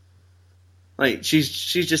 Like she's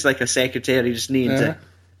just like a secretary, just needing to.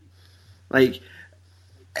 Like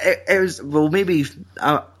it was, well, maybe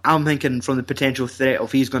I'm thinking from the potential threat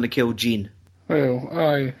of he's going to kill Jean. Well,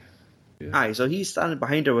 aye. Aye, so he's standing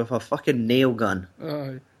behind her with a fucking nail gun.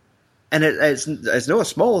 Aye. And it's not a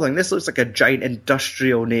small thing. This looks like a giant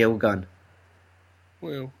industrial nail gun.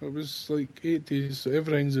 Well, it was like 80s, so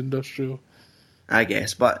everything's industrial. I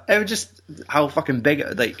guess, but it was just how fucking big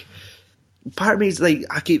it, like, part of me is like,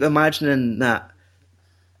 I keep imagining that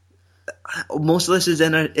most of this is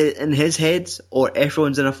in his head, or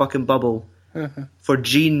everyone's in a fucking bubble. For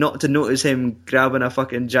Jean not to notice him grabbing a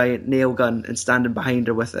fucking giant nail gun and standing behind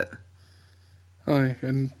her with it. Aye,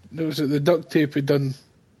 and it was the duct tape he done.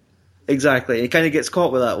 Exactly, he kind of gets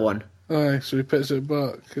caught with that one. Aye, so he puts it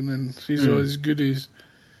back and then sees all his goodies.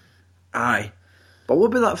 Aye. But what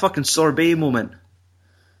about that fucking sorbet moment?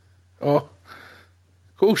 Oh,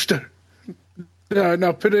 coaster.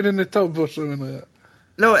 No, put it in the tub or something like that.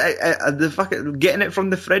 No, the fucking getting it from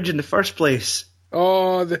the fridge in the first place.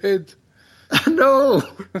 Oh, the head. No.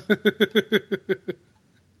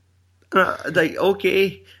 Like,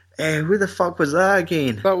 okay, who the fuck was that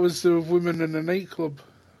again? That was the woman in the nightclub.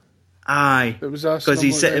 Aye, It was asking because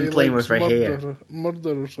he's him, like, sitting he playing likes with her hair.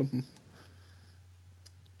 murder or something.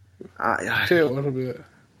 Aye, Tell her about it.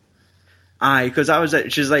 aye, because I was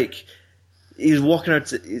like, she's like, he's walking her.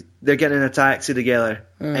 They're getting in a taxi together,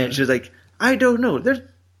 and she's like, I don't know,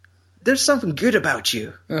 there's something good about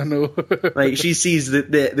you. I know. Like, she sees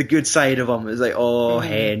the good side of him. It's like, oh,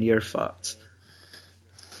 hen, you're fucked.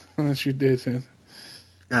 And she did then.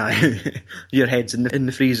 Aye, your head's in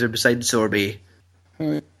the freezer beside the sorbet.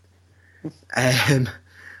 Aye.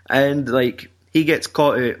 And like, he gets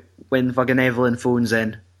caught out when fucking Evelyn phones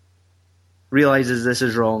in, realizes this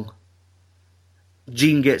is wrong.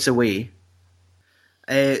 Jean gets away.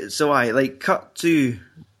 So I like cut to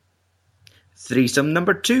threesome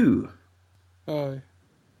number 2, Aye.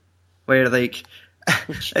 where like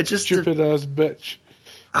it's just Stupid ass bitch.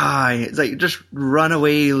 aye, it's like, just run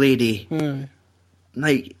away, lady. Aye.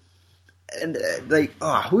 Like, and like,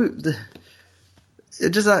 oh, it's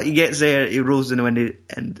just that he gets there, he rolls in the window,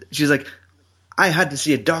 and she's like, I had to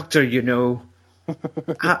see a doctor, you know.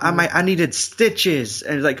 I needed stitches.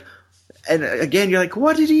 And like, and again, you're like,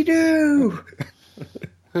 what did he do?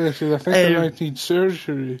 Yeah, she's, I think I might need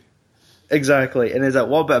surgery. Exactly. And he's like,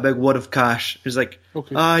 what about a big wad of cash? He's like,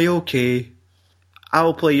 Okay. aye, okay.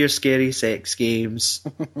 I'll play your scary sex games.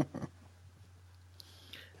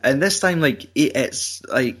 And this time, like, it's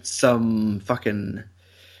like some fucking,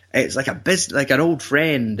 it's like like an old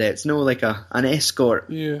friend. It's no like an escort.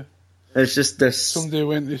 Yeah. It's just this. Somebody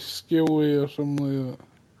went to Scaleway or something like that.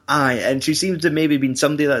 Aye, and she seems to maybe been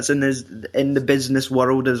somebody that's in the business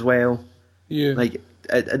world as well. Yeah. Like,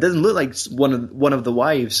 it doesn't look like one of the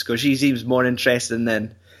wives, because she seems more interesting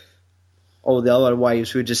than all the other wives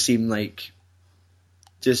who just seem like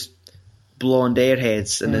just blonde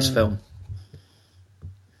airheads in this film.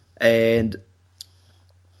 And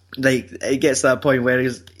like, it gets to that point where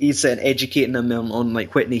he's sitting educating them on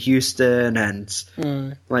like Whitney Houston, and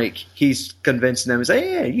like, he's convincing them, he's like,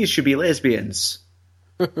 yeah, you should be lesbians.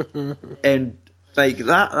 And like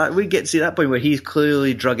that we get to see that point where he's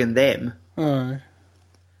clearly drugging them. Aye.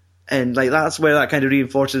 And like, that's where that kind of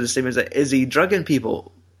reinforces the statement, like, is he drugging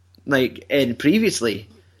people like in previously?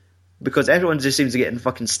 Because everyone just seems to get in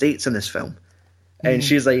fucking states in this film. And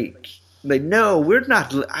she's like, no, we're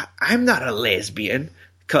not. I'm not a lesbian.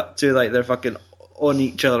 Cut to like, they're fucking on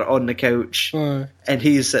each other on the couch, and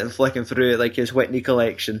he's sitting flicking through it like his Whitney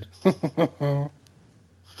collection.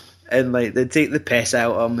 And like, they take the piss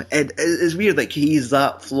out of him, and it's weird, like, he's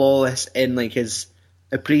that flawless in like his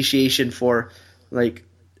appreciation for like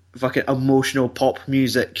fucking emotional pop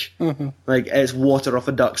music. Like, it's water off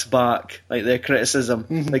a duck's back, like their criticism.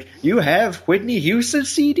 Like, you have Whitney Houston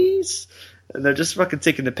CDs, and they're just fucking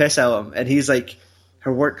taking the piss out of him, and he's like,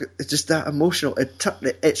 her work is just that emotional.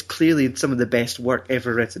 It's clearly some of the best work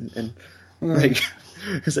ever written, and like,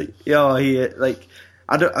 it's like, yeah, he like,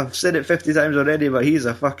 I've said it 50 times already, but he's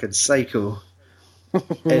a fucking psycho.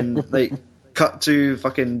 And like, cut to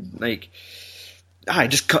fucking like,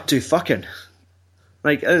 just cut to fucking.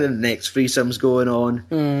 Like, the next threesome's going on,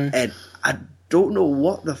 and I don't know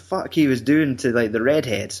what the fuck he was doing to like the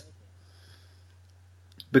redhead,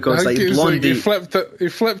 because like, Blondie, like he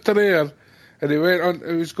flipped her hair, and he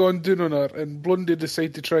was going down on her, and Blondie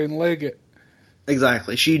decided to try and leg it.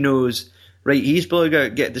 Exactly. She knows, right, he's probably going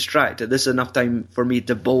to get distracted. This is enough time for me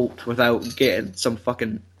to bolt without getting something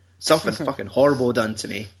fucking horrible done to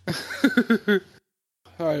me.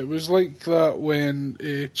 Aye, it was like that when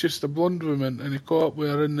he chased a blonde woman and he caught up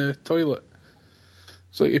with her in the toilet.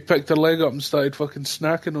 It's like he picked her leg up and started fucking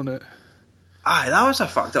snacking on it. Aye, that was a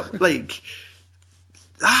fucked up, like,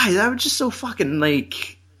 that was just so fucking,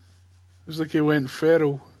 like... It was like he went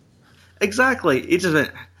feral. Exactly. He just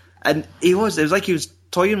went... And it was like he was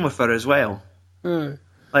toying with her as well. Aye.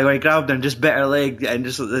 Like, when he grabbed her and just bit her leg and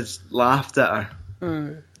just laughed at her.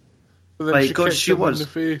 Aye. But then Like, she 'cause kicked she him was. in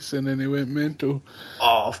the face and then he went mental.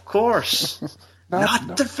 Oh, of course.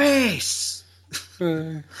 Not the face.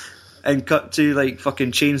 Aye. And cut to, like,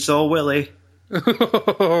 fucking Chainsaw Willie.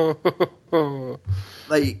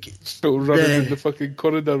 Like, Still running in the fucking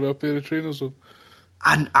corridor with a pair of trainers on.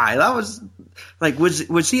 and that was like,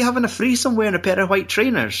 was he having a threesome wearing a pair of white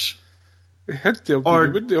trainers? He had to have, Or-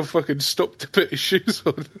 he wouldn't have fucking stopped to put his shoes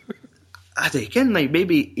on. I think, like,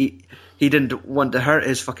 maybe he didn't want to hurt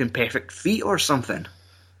his fucking perfect feet or something.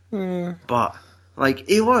 But like,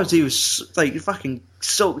 he was like fucking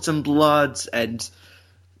soaked in blood, and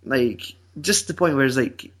like, just the point where it's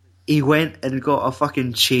like, he went and got a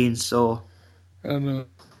fucking chainsaw. I know.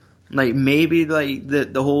 Like, maybe, like,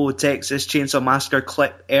 the whole Texas Chainsaw Massacre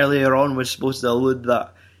clip earlier on was supposed to allude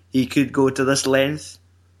that he could go to this length.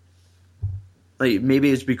 Like,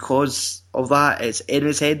 maybe it's because of that, it's in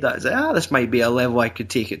his head that it's like, this might be a level I could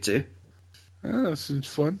take it to. That seems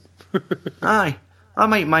fun. Aye. I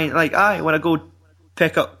might mind, like, when I go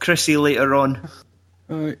pick up Chrissy later on,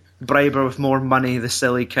 Aye. bribe her with more money, the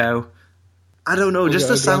silly cow. I don't know, just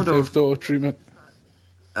the sound of... treatment.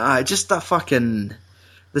 just that fucking...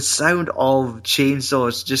 The sound of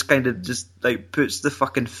chainsaws just kind of just, like, puts the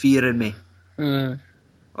fucking fear in me.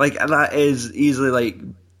 Like, that is easily, like,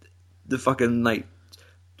 the fucking, like,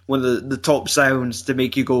 one of the top sounds to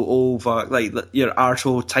make you go, oh, fuck, like, your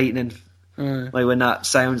arsehole tightening. Like, when that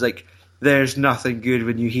sounds like, there's nothing good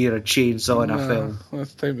when you hear a chainsaw in a film.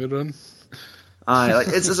 That's time to run. Aye, like,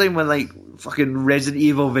 it's the same with, like, fucking Resident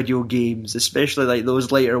Evil video games, especially, like, those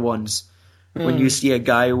later ones. When you see a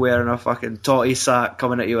guy wearing a fucking totty sack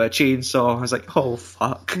coming at you with a chainsaw, I was like, oh,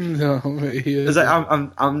 fuck. No, mate, yeah. It's like,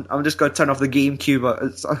 I'm just going to turn off the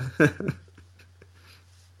GameCube.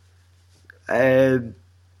 And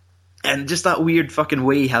just that weird fucking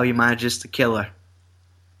way how he manages to kill her.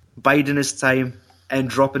 Biding his time and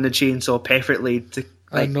dropping the chainsaw perfectly to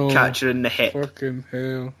like catch her in the hip. Fucking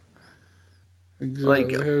hell. Exactly,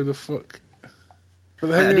 Like, how the fuck? But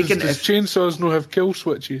the thing is, does chainsaws not have kill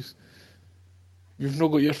switches? You've not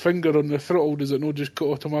got your finger on the throttle, does it not just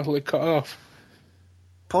automatically cut off?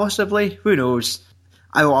 Possibly, who knows?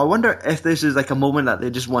 I wonder if this is like a moment that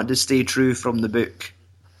they just want to stay true from the book.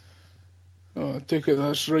 Oh, I take it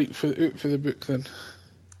that's right for the book then.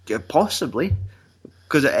 Yeah, possibly.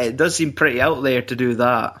 Because it does seem pretty out there to do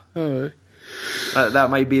that. Aye.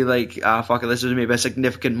 That might be like, fuck it, this is maybe a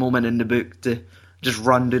significant moment in the book to just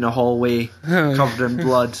run down a hallway covered in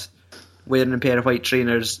blood, wearing a pair of white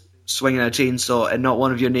trainers, swinging a chainsaw, and not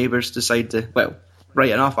one of your neighbours decide to, well,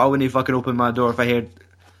 right enough, I wouldn't fucking open my door if I heard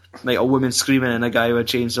like a woman screaming and a guy with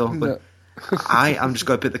a chainsaw, but I'm just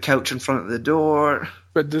going to put the couch in front of the door.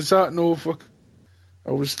 But does that know,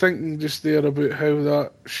 I was thinking just there about how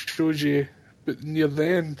that shows you, but near the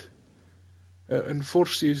end, it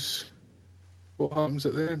enforces what happens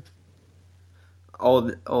at the end.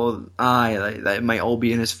 Aye, like, that might all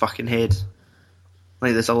be in his fucking head.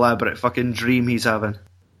 Like this elaborate fucking dream he's having.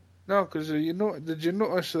 No, because did you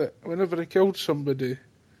notice that whenever he killed somebody,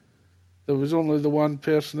 there was only the one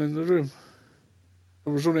person in the room?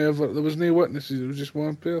 There was no witnesses, it was just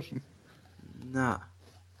one person. Nah.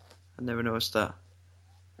 I never noticed that.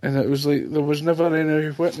 And it was like, there was never any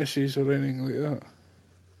witnesses or anything like that.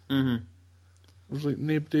 Mm-hmm. There was like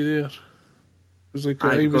nobody there. It was like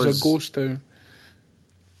it was a ghost town.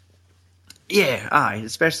 Yeah, aye,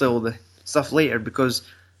 especially all the stuff later, because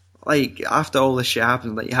like after all this shit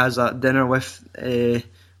happens, like he has that dinner with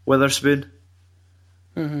Witherspoon,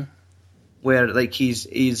 where like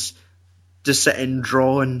he's just sitting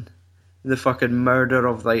drawing the fucking murder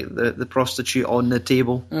of like the prostitute on the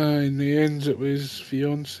table. Aye, and he ends it with his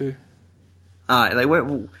fiancée. Aye, like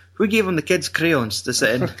who gave him the kids' crayons to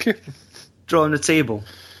sit and draw on the table?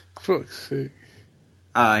 Fuck's sake.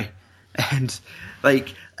 Aye, and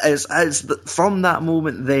like from that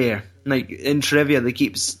moment there, like in trivia, they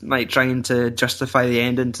keep like trying to justify the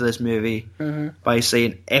ending to this movie by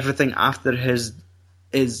saying everything after his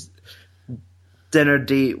dinner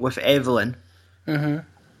date with Evelyn.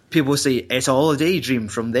 People say it's all a daydream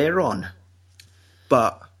from there on,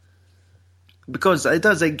 but because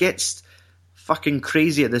it gets fucking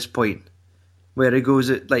crazy at this point, where he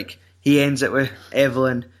goes like he ends it with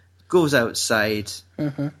Evelyn, goes outside,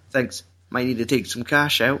 thinks might need to take some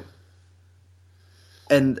cash out,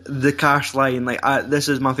 and the cash line, like this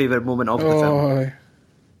is my favourite moment of the film. Aye.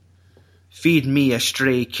 Feed me a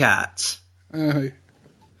stray cat. Aye.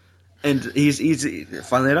 And he's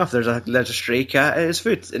funnily enough, there's a stray cat at his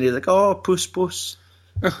foot, and he's like, "Oh, puss, puss,"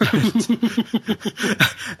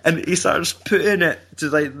 and he starts putting it to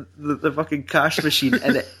like the fucking cash machine,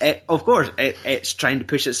 and it of course it's trying to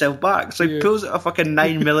push itself back, so he pulls out a fucking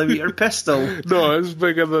 9mm pistol. No, it's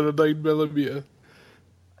bigger than a 9mm.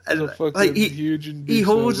 And like he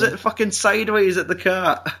holds it fucking sideways at the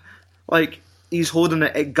cat, like he's holding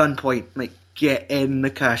it at gunpoint, like get in the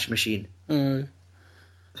cash machine. Aye.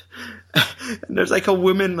 And there's like a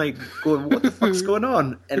woman like going, "What the fuck's going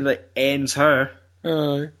on?" And like ends her.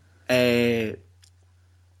 Aye. There's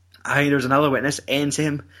another witness, ends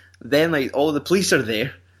him. Then like all the police are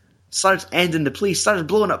there, starts ending the police, starts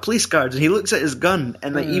blowing up police cars, and he looks at his gun,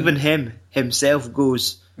 and like even himself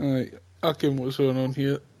goes, "Aye, I can what's going on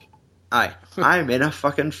here." Aye, I'm in a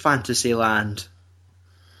fucking fantasy land.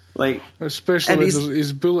 Like, especially when there's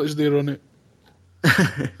his bullets there on it.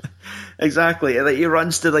 Exactly. Like he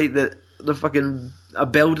runs to like the fucking a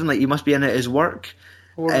building like he must be in at his work.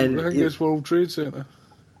 Or And I think it's World Trade Center.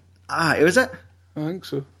 Was it? I think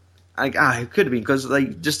so. It could have been because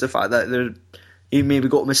like just the fact that he maybe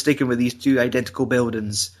got mistaken with these two identical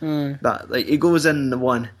buildings. Aye. That like he goes in the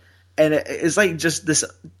one, and it's like just this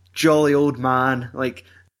jolly old man. Like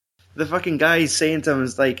the fucking guy's saying to him,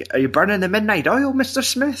 "Is like, are you burning the midnight oil, Mr.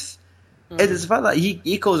 Smith?" It's the fact that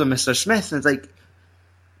he calls him Mr. Smith, and it's like,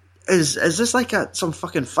 is this like some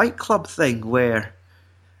fucking Fight Club thing where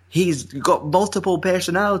he's got multiple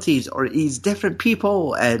personalities, or he's different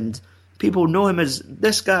people, and people know him as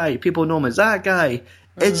this guy, people know him as that guy.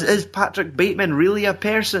 Is Patrick Bateman really a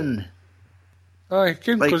person? Aye,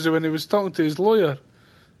 because when he was talking to his lawyer,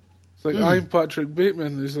 it's like, I'm Patrick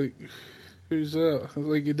Bateman. He's like, who's that?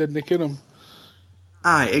 Like, he didn't kill him.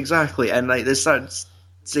 Aye, exactly. And like they start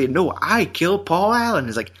saying, no, I killed Paul Allen.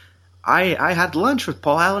 He's like, I had lunch with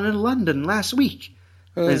Paul Allen in London last week.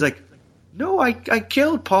 And he's like, no, I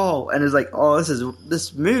killed Paul. And it's like, oh,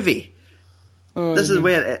 this movie. This is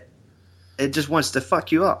where it just wants to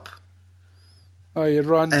fuck you up. You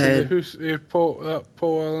ran to the house,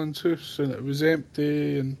 Paul Allen's house, and it was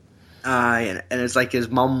empty. And and it's like his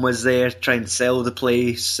mum was there trying to sell the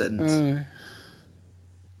place, and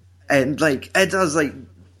like it does like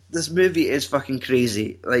this movie is fucking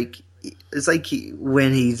crazy. Like it's like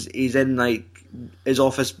when he's in like his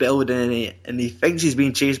office building and he thinks he's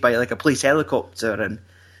being chased by like a police helicopter, and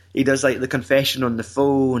he does like the confession on the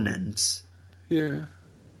phone, and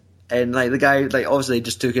like the guy like obviously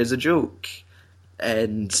just took it as a joke,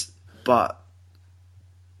 but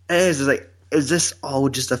it is like, is this all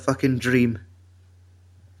just a fucking dream?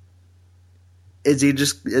 Is there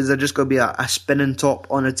just going to be a spinning top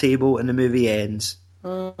on a table and the movie ends?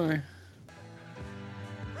 Aye.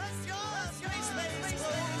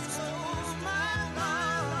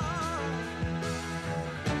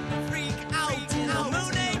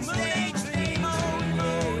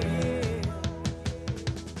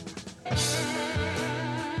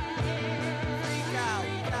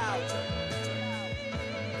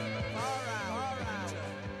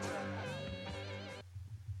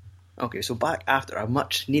 Okay, so back after a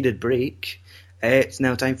much needed break, it's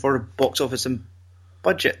now time for box office and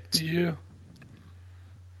budget. Yeah.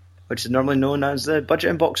 Which is normally known as the budget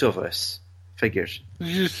and box office figures. Did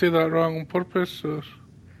you just say that wrong on purpose? Or?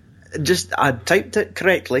 Just, I typed it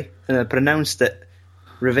correctly and I pronounced it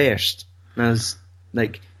reversed. And I was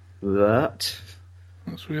like, what?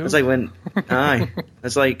 That's weird. It's like when,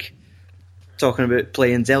 it's like talking about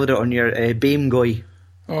playing Zelda on your Game Boy.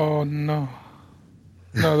 Oh no.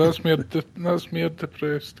 No, that's me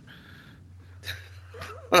depressed.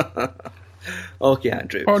 Okay,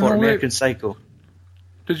 Andrew. American Psycho.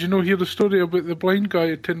 Did you hear the story about the blind guy?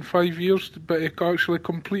 It took 5 years, but he actually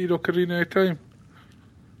completed Ocarina of Time.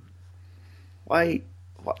 Why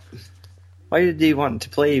did he want to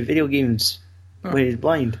play video games when he's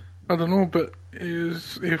blind? I don't know, but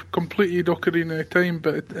he completed Ocarina of Time,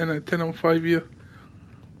 but it took him 5 years.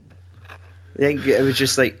 I think it was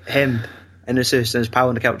just like him in his house and his pal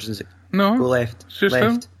on the couch and like, no, go left, it's just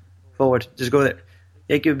left, him. Forward, just go there.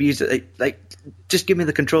 Yeah, you could use it like just give me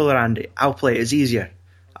the controller, Andy. I'll play it. It's easier.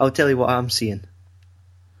 I'll tell you what I'm seeing.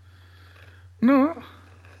 No,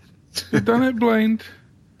 you done it blind.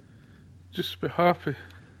 Just be happy.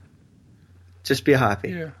 Just be happy.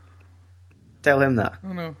 Yeah. Tell him that.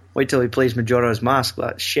 I know. Wait till he plays Majora's Mask.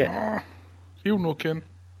 That shit. He'll know, Ken.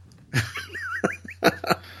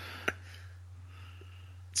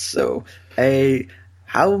 So,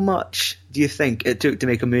 how much do you think it took to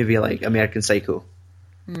make a movie like American Psycho?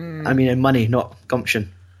 I mean, in money, not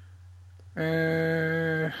gumption.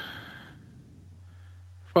 5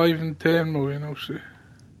 and 10 million, I'll say.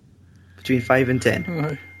 Between 5 and 10.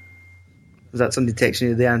 Aye. Is that somebody texting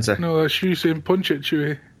you the answer? No, that's you saying punch it,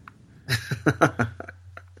 Chewie.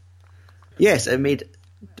 Yes, it made...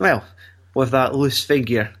 Well, with that loose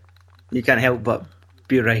figure, you can't help but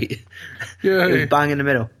be right. Yeah. It was bang in the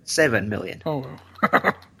middle. 7 million. Oh,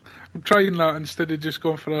 well. I'm trying that instead of just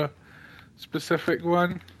going for a specific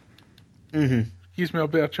one. Mm-hmm. Gives me a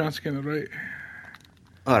better chance of getting it right.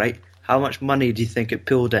 Alright. How much money do you think it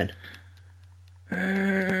pulled in?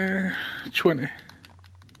 20.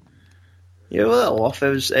 You're a little off. It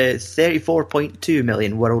was 34.2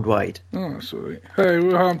 million worldwide. Oh, that's alright. Hey,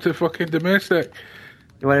 what happened to fucking domestic?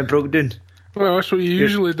 You when it broke down? Well, that's what you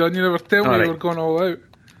usually done. You never tell me you were going all out.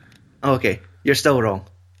 Okay, you're still wrong.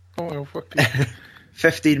 Oh, well, fuck you.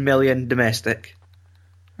 15 million domestic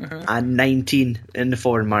and 19 in the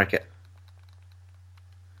foreign market.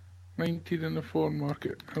 19 in the foreign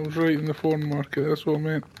market. I was right in the foreign market, that's what I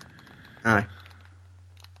meant. Aye.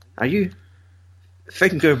 Are you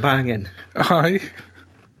finger banging? Aye.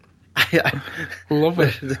 Love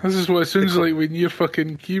it. This is what it sounds like when your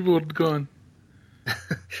fucking keyboard gone.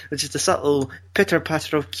 It's just a subtle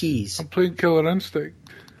pitter-patter of keys. I'm playing Killer Instinct.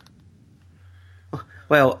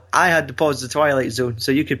 Well, I had to pause the Twilight Zone,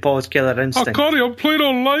 so you could pause Killer Oh, Instinct. Connie, I'm playing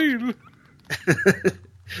online.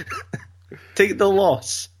 Take the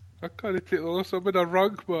loss. I can't take the loss. I'm in a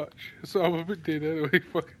rank match. So I'm a bit dead anyway.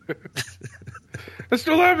 Fuck it. It's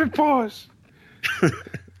still let me pause.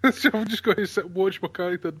 So I'm just going to sit and watch my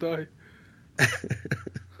character die.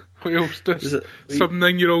 What else does? Some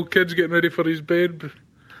 9-year-old kid's getting ready for his bed.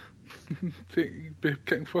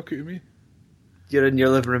 Kicking fuck out of me. You're in your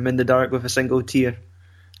living room in the dark with a single tear.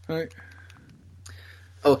 Right.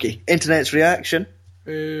 Okay, internet's reaction.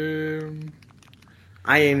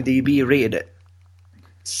 IMDb rated it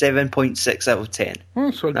 7.6 out of 10. Oh,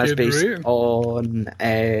 that's a That's good based rating. on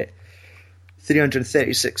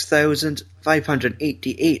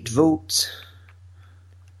 336,588 votes.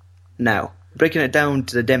 Now, breaking it down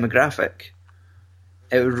to the demographic,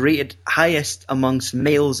 it was rated highest amongst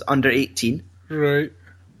males under 18. Right.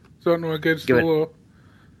 Is that not against Give the it- law?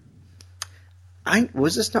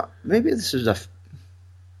 Was this not? Maybe this was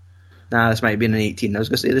Nah, this might have been an 18. I was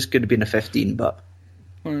going to say this could have been a 15, but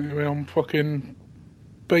Right, well, I'm fucking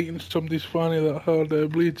biting somebody's fanny that hard that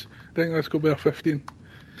it bleeds. I think that's going to be a 15.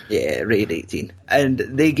 yeah, rated 18. And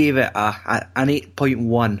they gave it an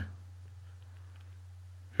 8.1.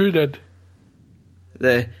 Who did?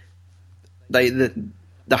 The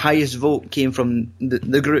highest vote came from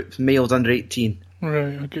the group males under 18.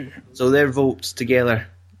 Right, okay. So their votes together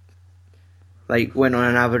went on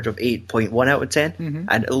an average of 8.1 out of 10. Mhm.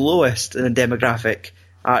 And the lowest in the demographic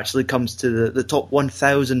actually comes to the top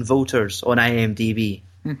 1,000 voters on IMDb.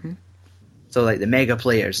 Mm-hmm. So the mega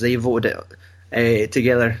players, they voted it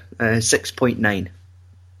together 6.9.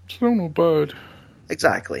 Still not bad.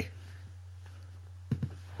 Exactly.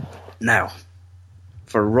 Now,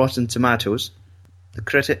 for Rotten Tomatoes, the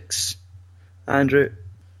critics, Andrew,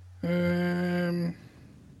 I'm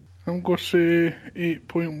going to say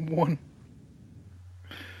 8.1.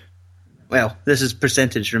 well, this is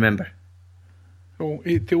percentage, remember. Oh,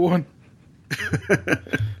 81.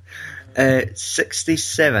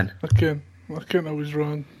 67. I can't I was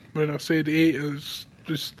wrong. When I said 8, it was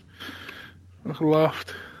just... I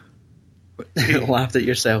laughed. Laughed at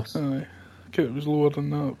yourself. Aye. I can't it was lower than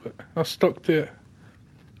that, but I stuck to it.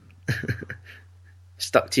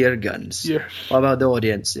 Stuck to your guns. Yes. What about the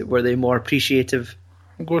audience? Were they more appreciative?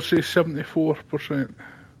 I'm going to say 74%.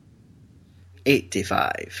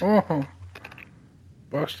 85. Oh,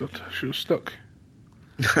 bastard. I should have stuck.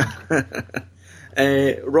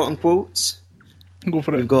 Rotten quotes. Go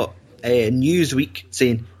for We've it. got Newsweek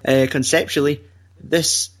saying, conceptually,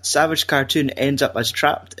 this savage cartoon ends up as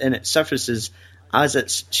trapped in its surfaces as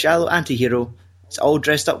its shallow anti-hero. It's all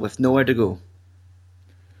dressed up with nowhere to go.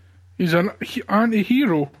 He's an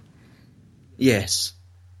anti-hero. Yes.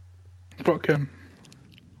 Fuck him.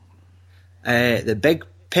 The big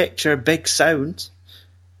picture, big sound.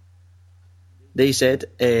 They said,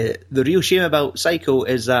 the real shame about Psycho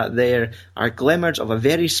is that there are glimmers of a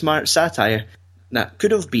very smart satire that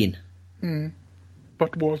could have been.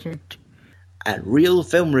 But wasn't. And real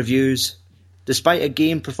film reviews, despite a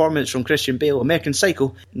game performance from Christian Bale, American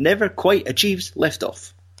Psycho never quite achieves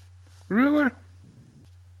liftoff. Really?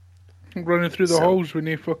 I'm running through the So- halls when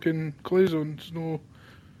he fucking clays on. It's no...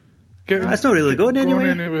 Getting, That's not really going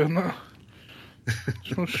anywhere. No.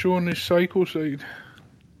 It's not showing his psycho side.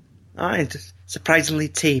 It's surprisingly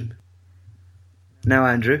tame. Now,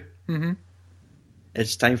 Andrew, Mm-hmm.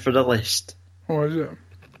 it's time for the list. Oh, is it?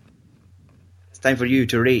 It's time for you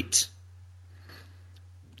to rate.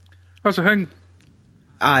 That's a thing.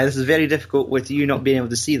 This is very difficult with you not being able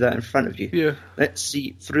to see that in front of you. Yeah. Let's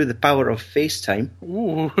see, through the power of FaceTime,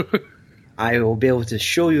 Ooh. I will be able to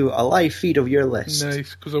show you a live feed of your list.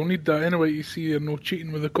 Nice, because I'll need that anyway to see you're no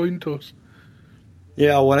cheating with the coin toss.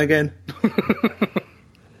 Yeah, I'll win again.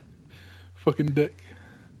 Fucking dick.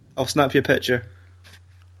 I'll snap you a picture.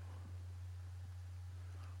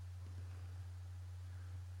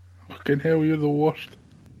 Fucking hell, you're the worst.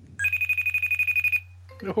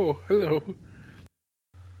 Oh, hello.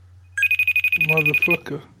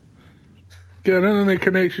 Motherfucker. Get an internet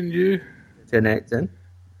connection, you. Connecting.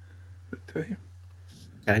 Time.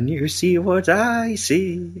 Can you see what I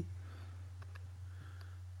see?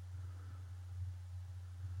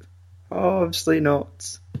 Obviously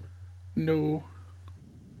not. No.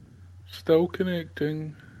 Still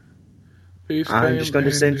connecting. FaceTime I'm just going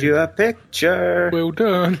to send ended. you a picture. Well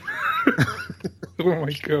done. Oh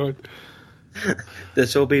my god.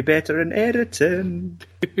 This will be better in editing.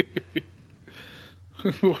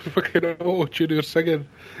 Fucking auto-tune you're singing.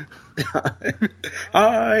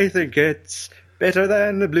 I think it's better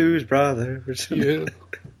than the Blues Brothers. Yeah.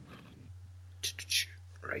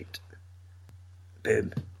 Right.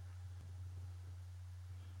 Boom.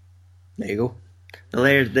 There you go.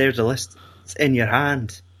 There's a list. It's in your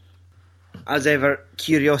hand. As ever,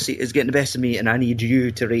 curiosity is getting the best of me, and I need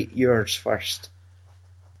you to rate yours first.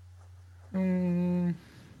 I'm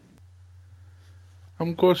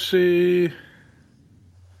going to say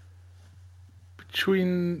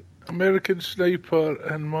between American Sniper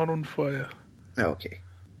and Man on Fire. Okay.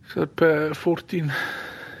 So I'd put it at 14.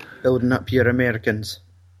 Building up your Americans.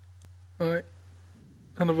 Aye.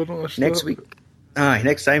 I never noticed Next that. week. Aye,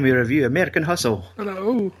 next time we review American Hustle. I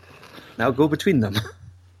know. Now go between them.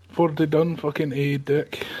 Before they done fucking A,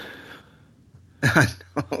 dick. I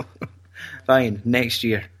know. Fine, next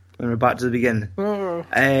year, when we're back to the beginning. Oh.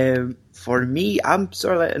 For me, I'm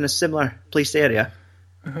sort of in a similar place area.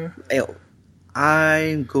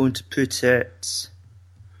 I'm going to put it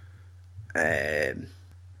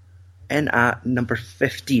in at number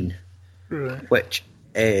 15, Right. which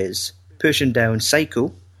is pushing down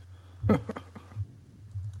Psycho.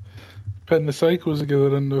 Putting the cycles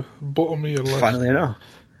together in the bottom of your list. Funnily enough.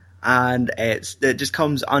 And it just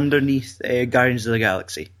comes underneath Guardians of the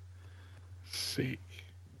Galaxy. Sick.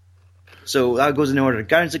 So that goes in order.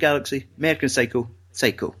 Guardians of the Galaxy, American Psycho,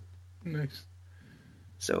 Psycho. Nice.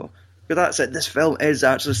 So, but that's it. This film is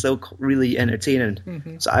actually still really entertaining.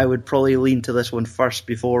 Mm-hmm. So I would probably lean to this one first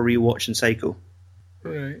before rewatching Psycho.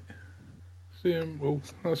 Right. Same. Well,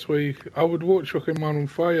 that's why I would watch fucking Man on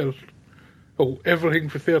Fire. Oh, everything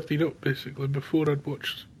for 13 up, basically, before I'd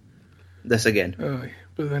watch. This again. Aye.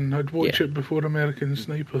 But then I'd watch it before American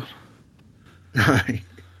Sniper. Aye.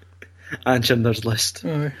 And Schindler's List.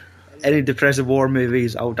 Aye. Any depressive war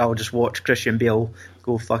movies, I'll just watch Christian Bale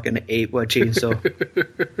go fucking ape with a chainsaw.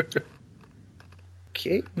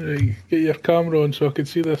 Okay. Right, get your camera on so I can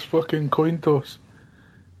see this fucking coin toss.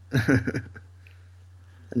 I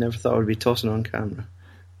never thought I would be tossing on camera.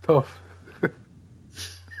 Tough.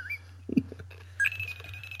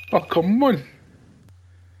 Oh, come on.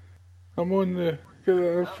 I'm on the...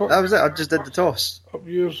 That was it, I just did the toss. Up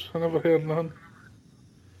yours, I never heard none.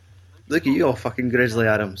 Look at you all fucking Grizzly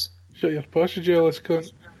Adams. Shut your pussy, jealous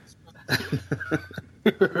cunt.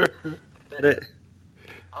 Did it?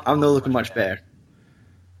 I'm not looking much better.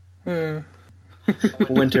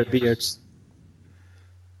 Winter beards.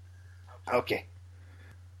 Okay.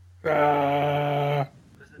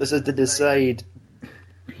 This is to decide.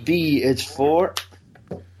 B is for...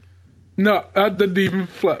 No, that didn't even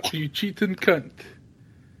flip, you cheating cunt.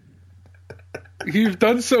 You've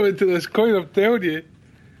done something to this coin, I'm telling you.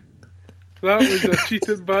 That was a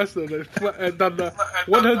cheating bastard that done a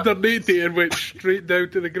 180 and went straight down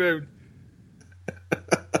to the ground.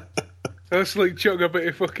 That's like chucking a bit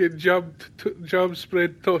of fucking jam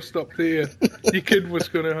spread tossed up the air. You kid what's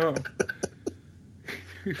going to happen.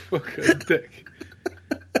 You fucking dick.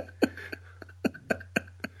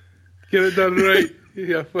 Get it done right, you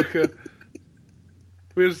fucker.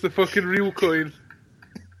 Where's the fucking real coin?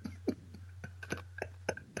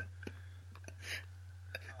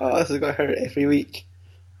 Oh, this has got hurt every week.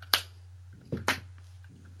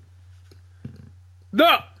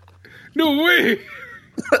 No! No way!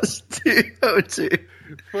 That's 2 out of 2.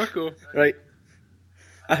 Fuck off. Right.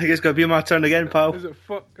 I think it's going to be my turn again, pal. Is it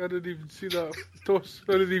fuck? I didn't even see that toss.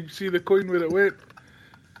 I didn't even see the coin where it went.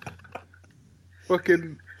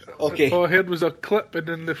 Fucking... Okay. All I heard was a clip and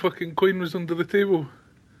then the fucking coin was under the table.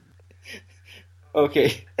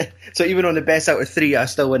 Okay. So even on the best out of 3, I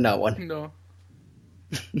still win that one. No.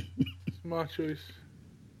 It's my choice.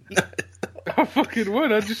 I fucking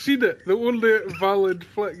won. I just seen it. The only valid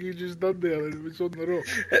flick you just done there, and it was on the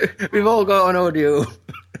rock. We've all got on audio.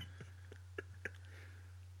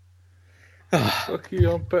 Fuck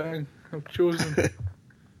you, I'm betting. I've chosen.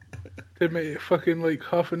 Take me fucking like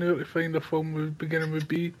half an hour to find a film with beginning with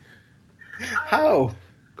B. How?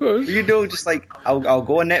 Cause You know, just like, I'll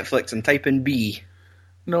go on Netflix and type in B.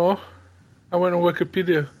 no, I went on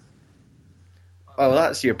Wikipedia. Oh,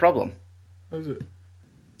 that's your problem. Is it?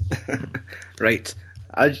 Right.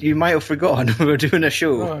 You might have forgotten we were doing a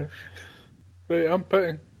show. Aye. Right, I'm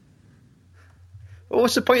betting. Well,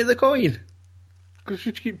 what's the point of the coin? Because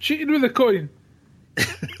you keep cheating with the coin.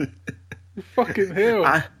 You fucking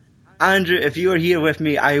hell. Andrew, if you were here with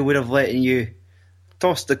me, I would have let you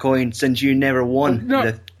toss the coin since you never won.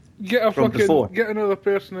 No, get a from fucking before. get another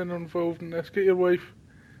person involved in this. Get your wife.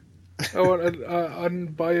 I want an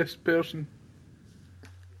unbiased person.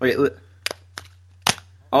 Wait, look.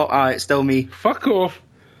 Oh, it's still me. Fuck off.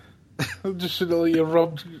 I'm just should have let you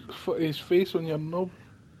rubbed his face on your knob.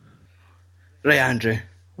 Right, Andrew.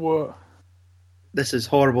 What? This is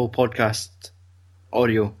horrible podcast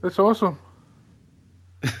audio. That's awesome.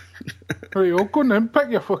 There you go. Go on then. Pick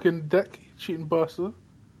your fucking dick, you cheating bastard.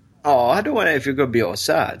 Oh, I don't want it if you're going to be all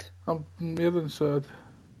sad. I'm more than sad.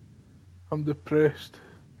 I'm depressed.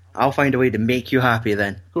 I'll find a way to make you happy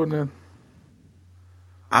then. Go on then.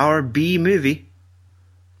 Our B movie.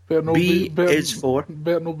 Better not B better, is for...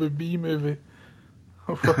 Better not be B movie.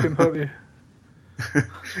 I'll fucking hurt you.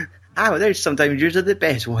 There's sometimes yours are the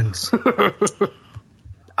best ones.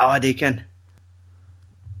 Deacon.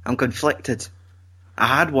 I'm conflicted. I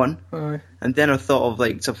had one, Aye. and then I thought of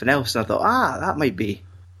like something else, and I thought, that might be.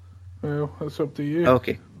 Well, that's up to you.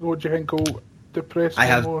 Okay. What do you think will depress I me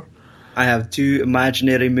have- more? I have two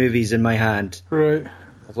imaginary movies in my hand. Right.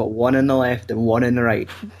 I've got one in the left and one in the right.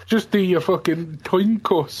 Just do your fucking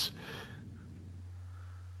toinkos.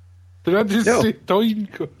 Did I just No. say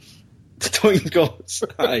toinkos? The Toyn Gods.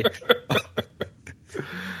 Aye.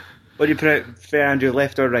 What do you prefer, Andrew,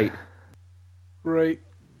 left or right? Right.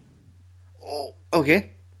 Oh,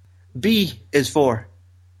 okay. B is for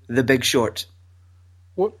The Big Short.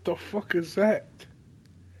 What the fuck is that?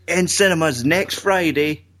 In cinemas next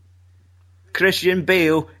Friday, Christian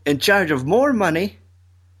Bale in charge of more money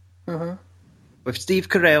Uh-huh. with Steve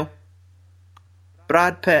Carell,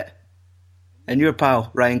 Brad Pitt, and your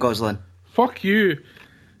pal, Ryan Gosling. Fuck you.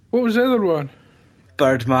 What was the other one?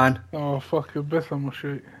 Birdman. Oh, fuck, a bit of my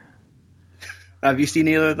shit. Have you seen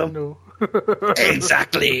either of them? No.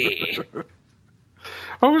 Exactly.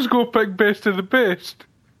 I was going to pick best of the best.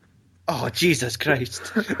 Oh, Jesus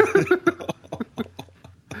Christ.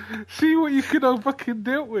 See what you could have fucking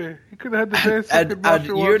dealt with. You could have had the best fucking and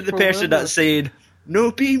martial you're arts the film person ever. that's saying,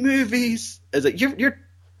 no B movies. It's like, you're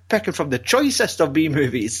picking from the choicest of B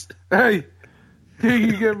movies. Hey,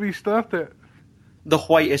 you get me started. The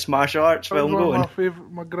whitest martial arts That was film one going.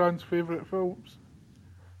 of my grand's favourite films.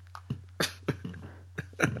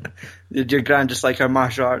 Did your grand just like her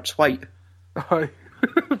martial arts white? Aye,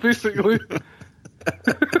 basically.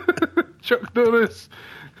 Chuck Norris,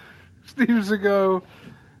 Steve Seagal,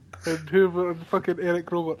 and Hoover and fucking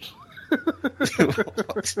Eric Roberts. For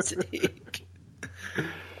fuck's sake.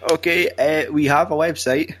 Okay, we have a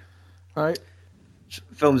website, Aye,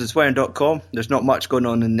 filmsandswearing.com. There's not much going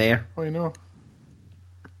on in there I know.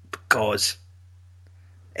 because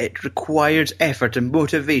it requires effort and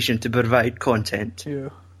motivation to provide content. Yeah.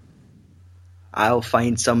 I'll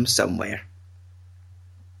find some somewhere.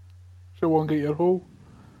 So one get your hole.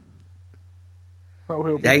 That'll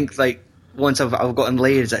help. I think, like, once I've gotten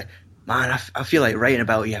laid, it's like, man, I feel like writing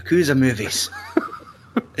about Yakuza movies.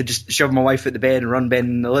 I just shove my wife at the bed and run Ben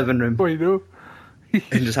in the living room What you know?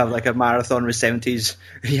 and just have like a marathon with 70s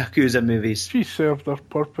Yakuza movies. She served her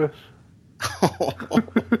purpose.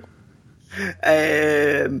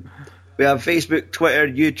 We have Facebook, Twitter,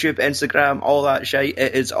 YouTube, Instagram, all that shite.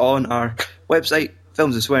 It is on our website,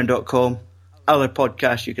 filmsandswearing.com. Other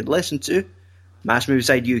podcasts you can listen to, Mass Movie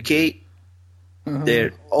Side UK.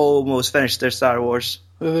 They're almost finished their Star Wars.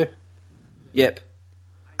 Are they? Yep.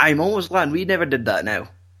 I'm Almost Glad we never did that now.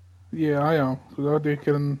 Yeah, I am. Because I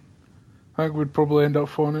think we'd probably end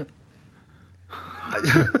up on it.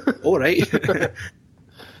 All right.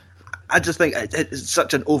 I just think it's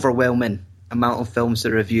such an overwhelming amount of films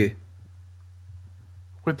to review.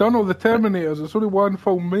 We've done all the Terminators. There's only one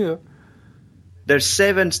film there. There's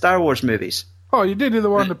 7 Star Wars movies. Oh, you did do the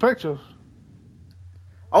one in the pictures.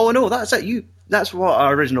 Oh no, that's it. That's what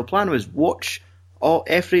our original plan was. Watch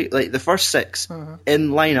the first 6 in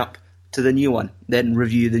lineup to the new one, then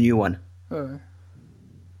review the new one. Aye.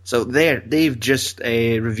 So they've just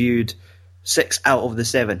reviewed 6 out of the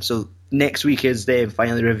 7. So next week is them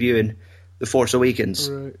finally reviewing The Force Awakens.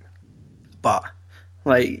 Right. But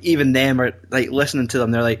like even them are like listening to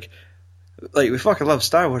them, they're like we fucking love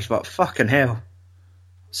Star Wars, but fucking hell,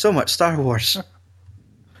 so much Star Wars.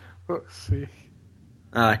 Let's see.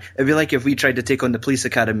 It'd be like if we tried to take on the Police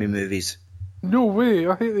Academy movies, No way.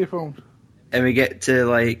 I hate the films. and we get to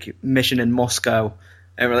like Mission in Moscow,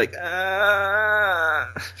 and we're like,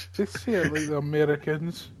 They say it like the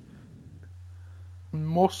Americans.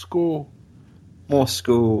 Moscow,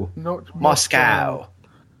 not Moscow,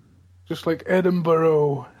 Just like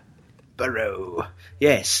Edinburgh. Borough.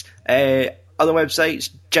 Yes. Other websites,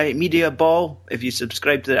 Giant Media Ball. If you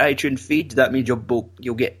subscribe to the iTunes feed, that means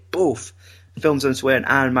you'll get both Films and Swearing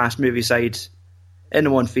and Mass Movie Side in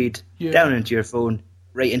the one feed, Yeah. down into your phone,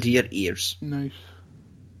 right into your ears. Nice.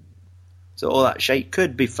 So all that shite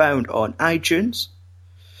could be found on iTunes.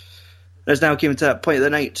 It's now came to that point of the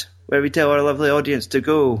night where we tell our lovely audience to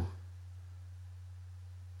go.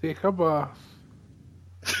 Take a bath.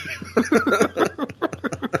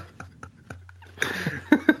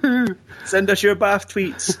 Send us your bath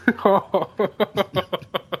tweets.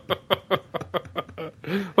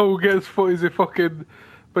 Oh, we'll get as funny as the fucking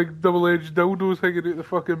big double-edged dildos hanging out the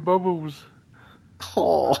fucking bubbles.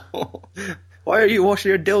 Oh, why are you washing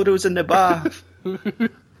your dildos in the bath?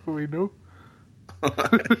 We know.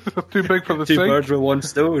 They're too big for the Two sink. birds with one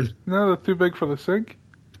stone. No, they're too big for the sink.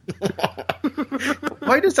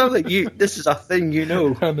 Why does it sound like this is a thing you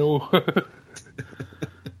know? I know.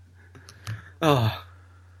 Oh,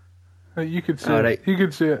 You can see All it. right. You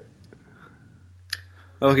can see it.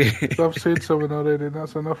 okay. I've said something already, and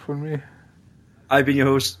that's enough for me. I've been your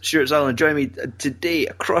host, Stuart Sutherland. Join me today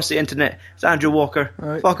across the internet. It's Andrew Walker.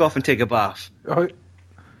 Right. Fuck off and take a bath. Alright.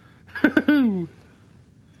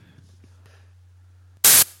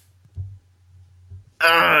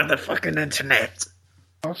 The fucking internet.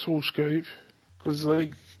 Asshole Skype. Because,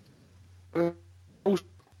 like... Could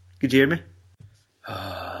you hear me?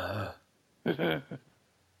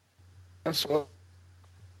 That's what...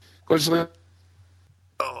 Because, like...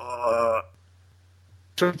 Oh,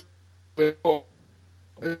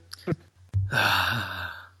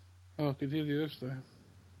 I could hear you this time.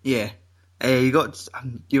 Yeah.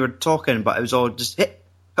 You were talking, but it was all just hit.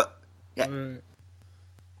 Yeah. Alright.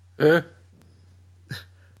 Yeah?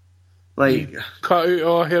 Like, Cut out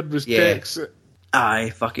all I heard was Yeah. text. I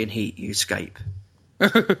fucking hate you, Skype.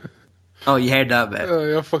 Oh, you heard that bit.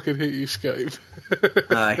 Oh, I fucking hate you, Skype.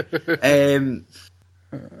 Aye.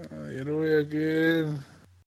 You're away again.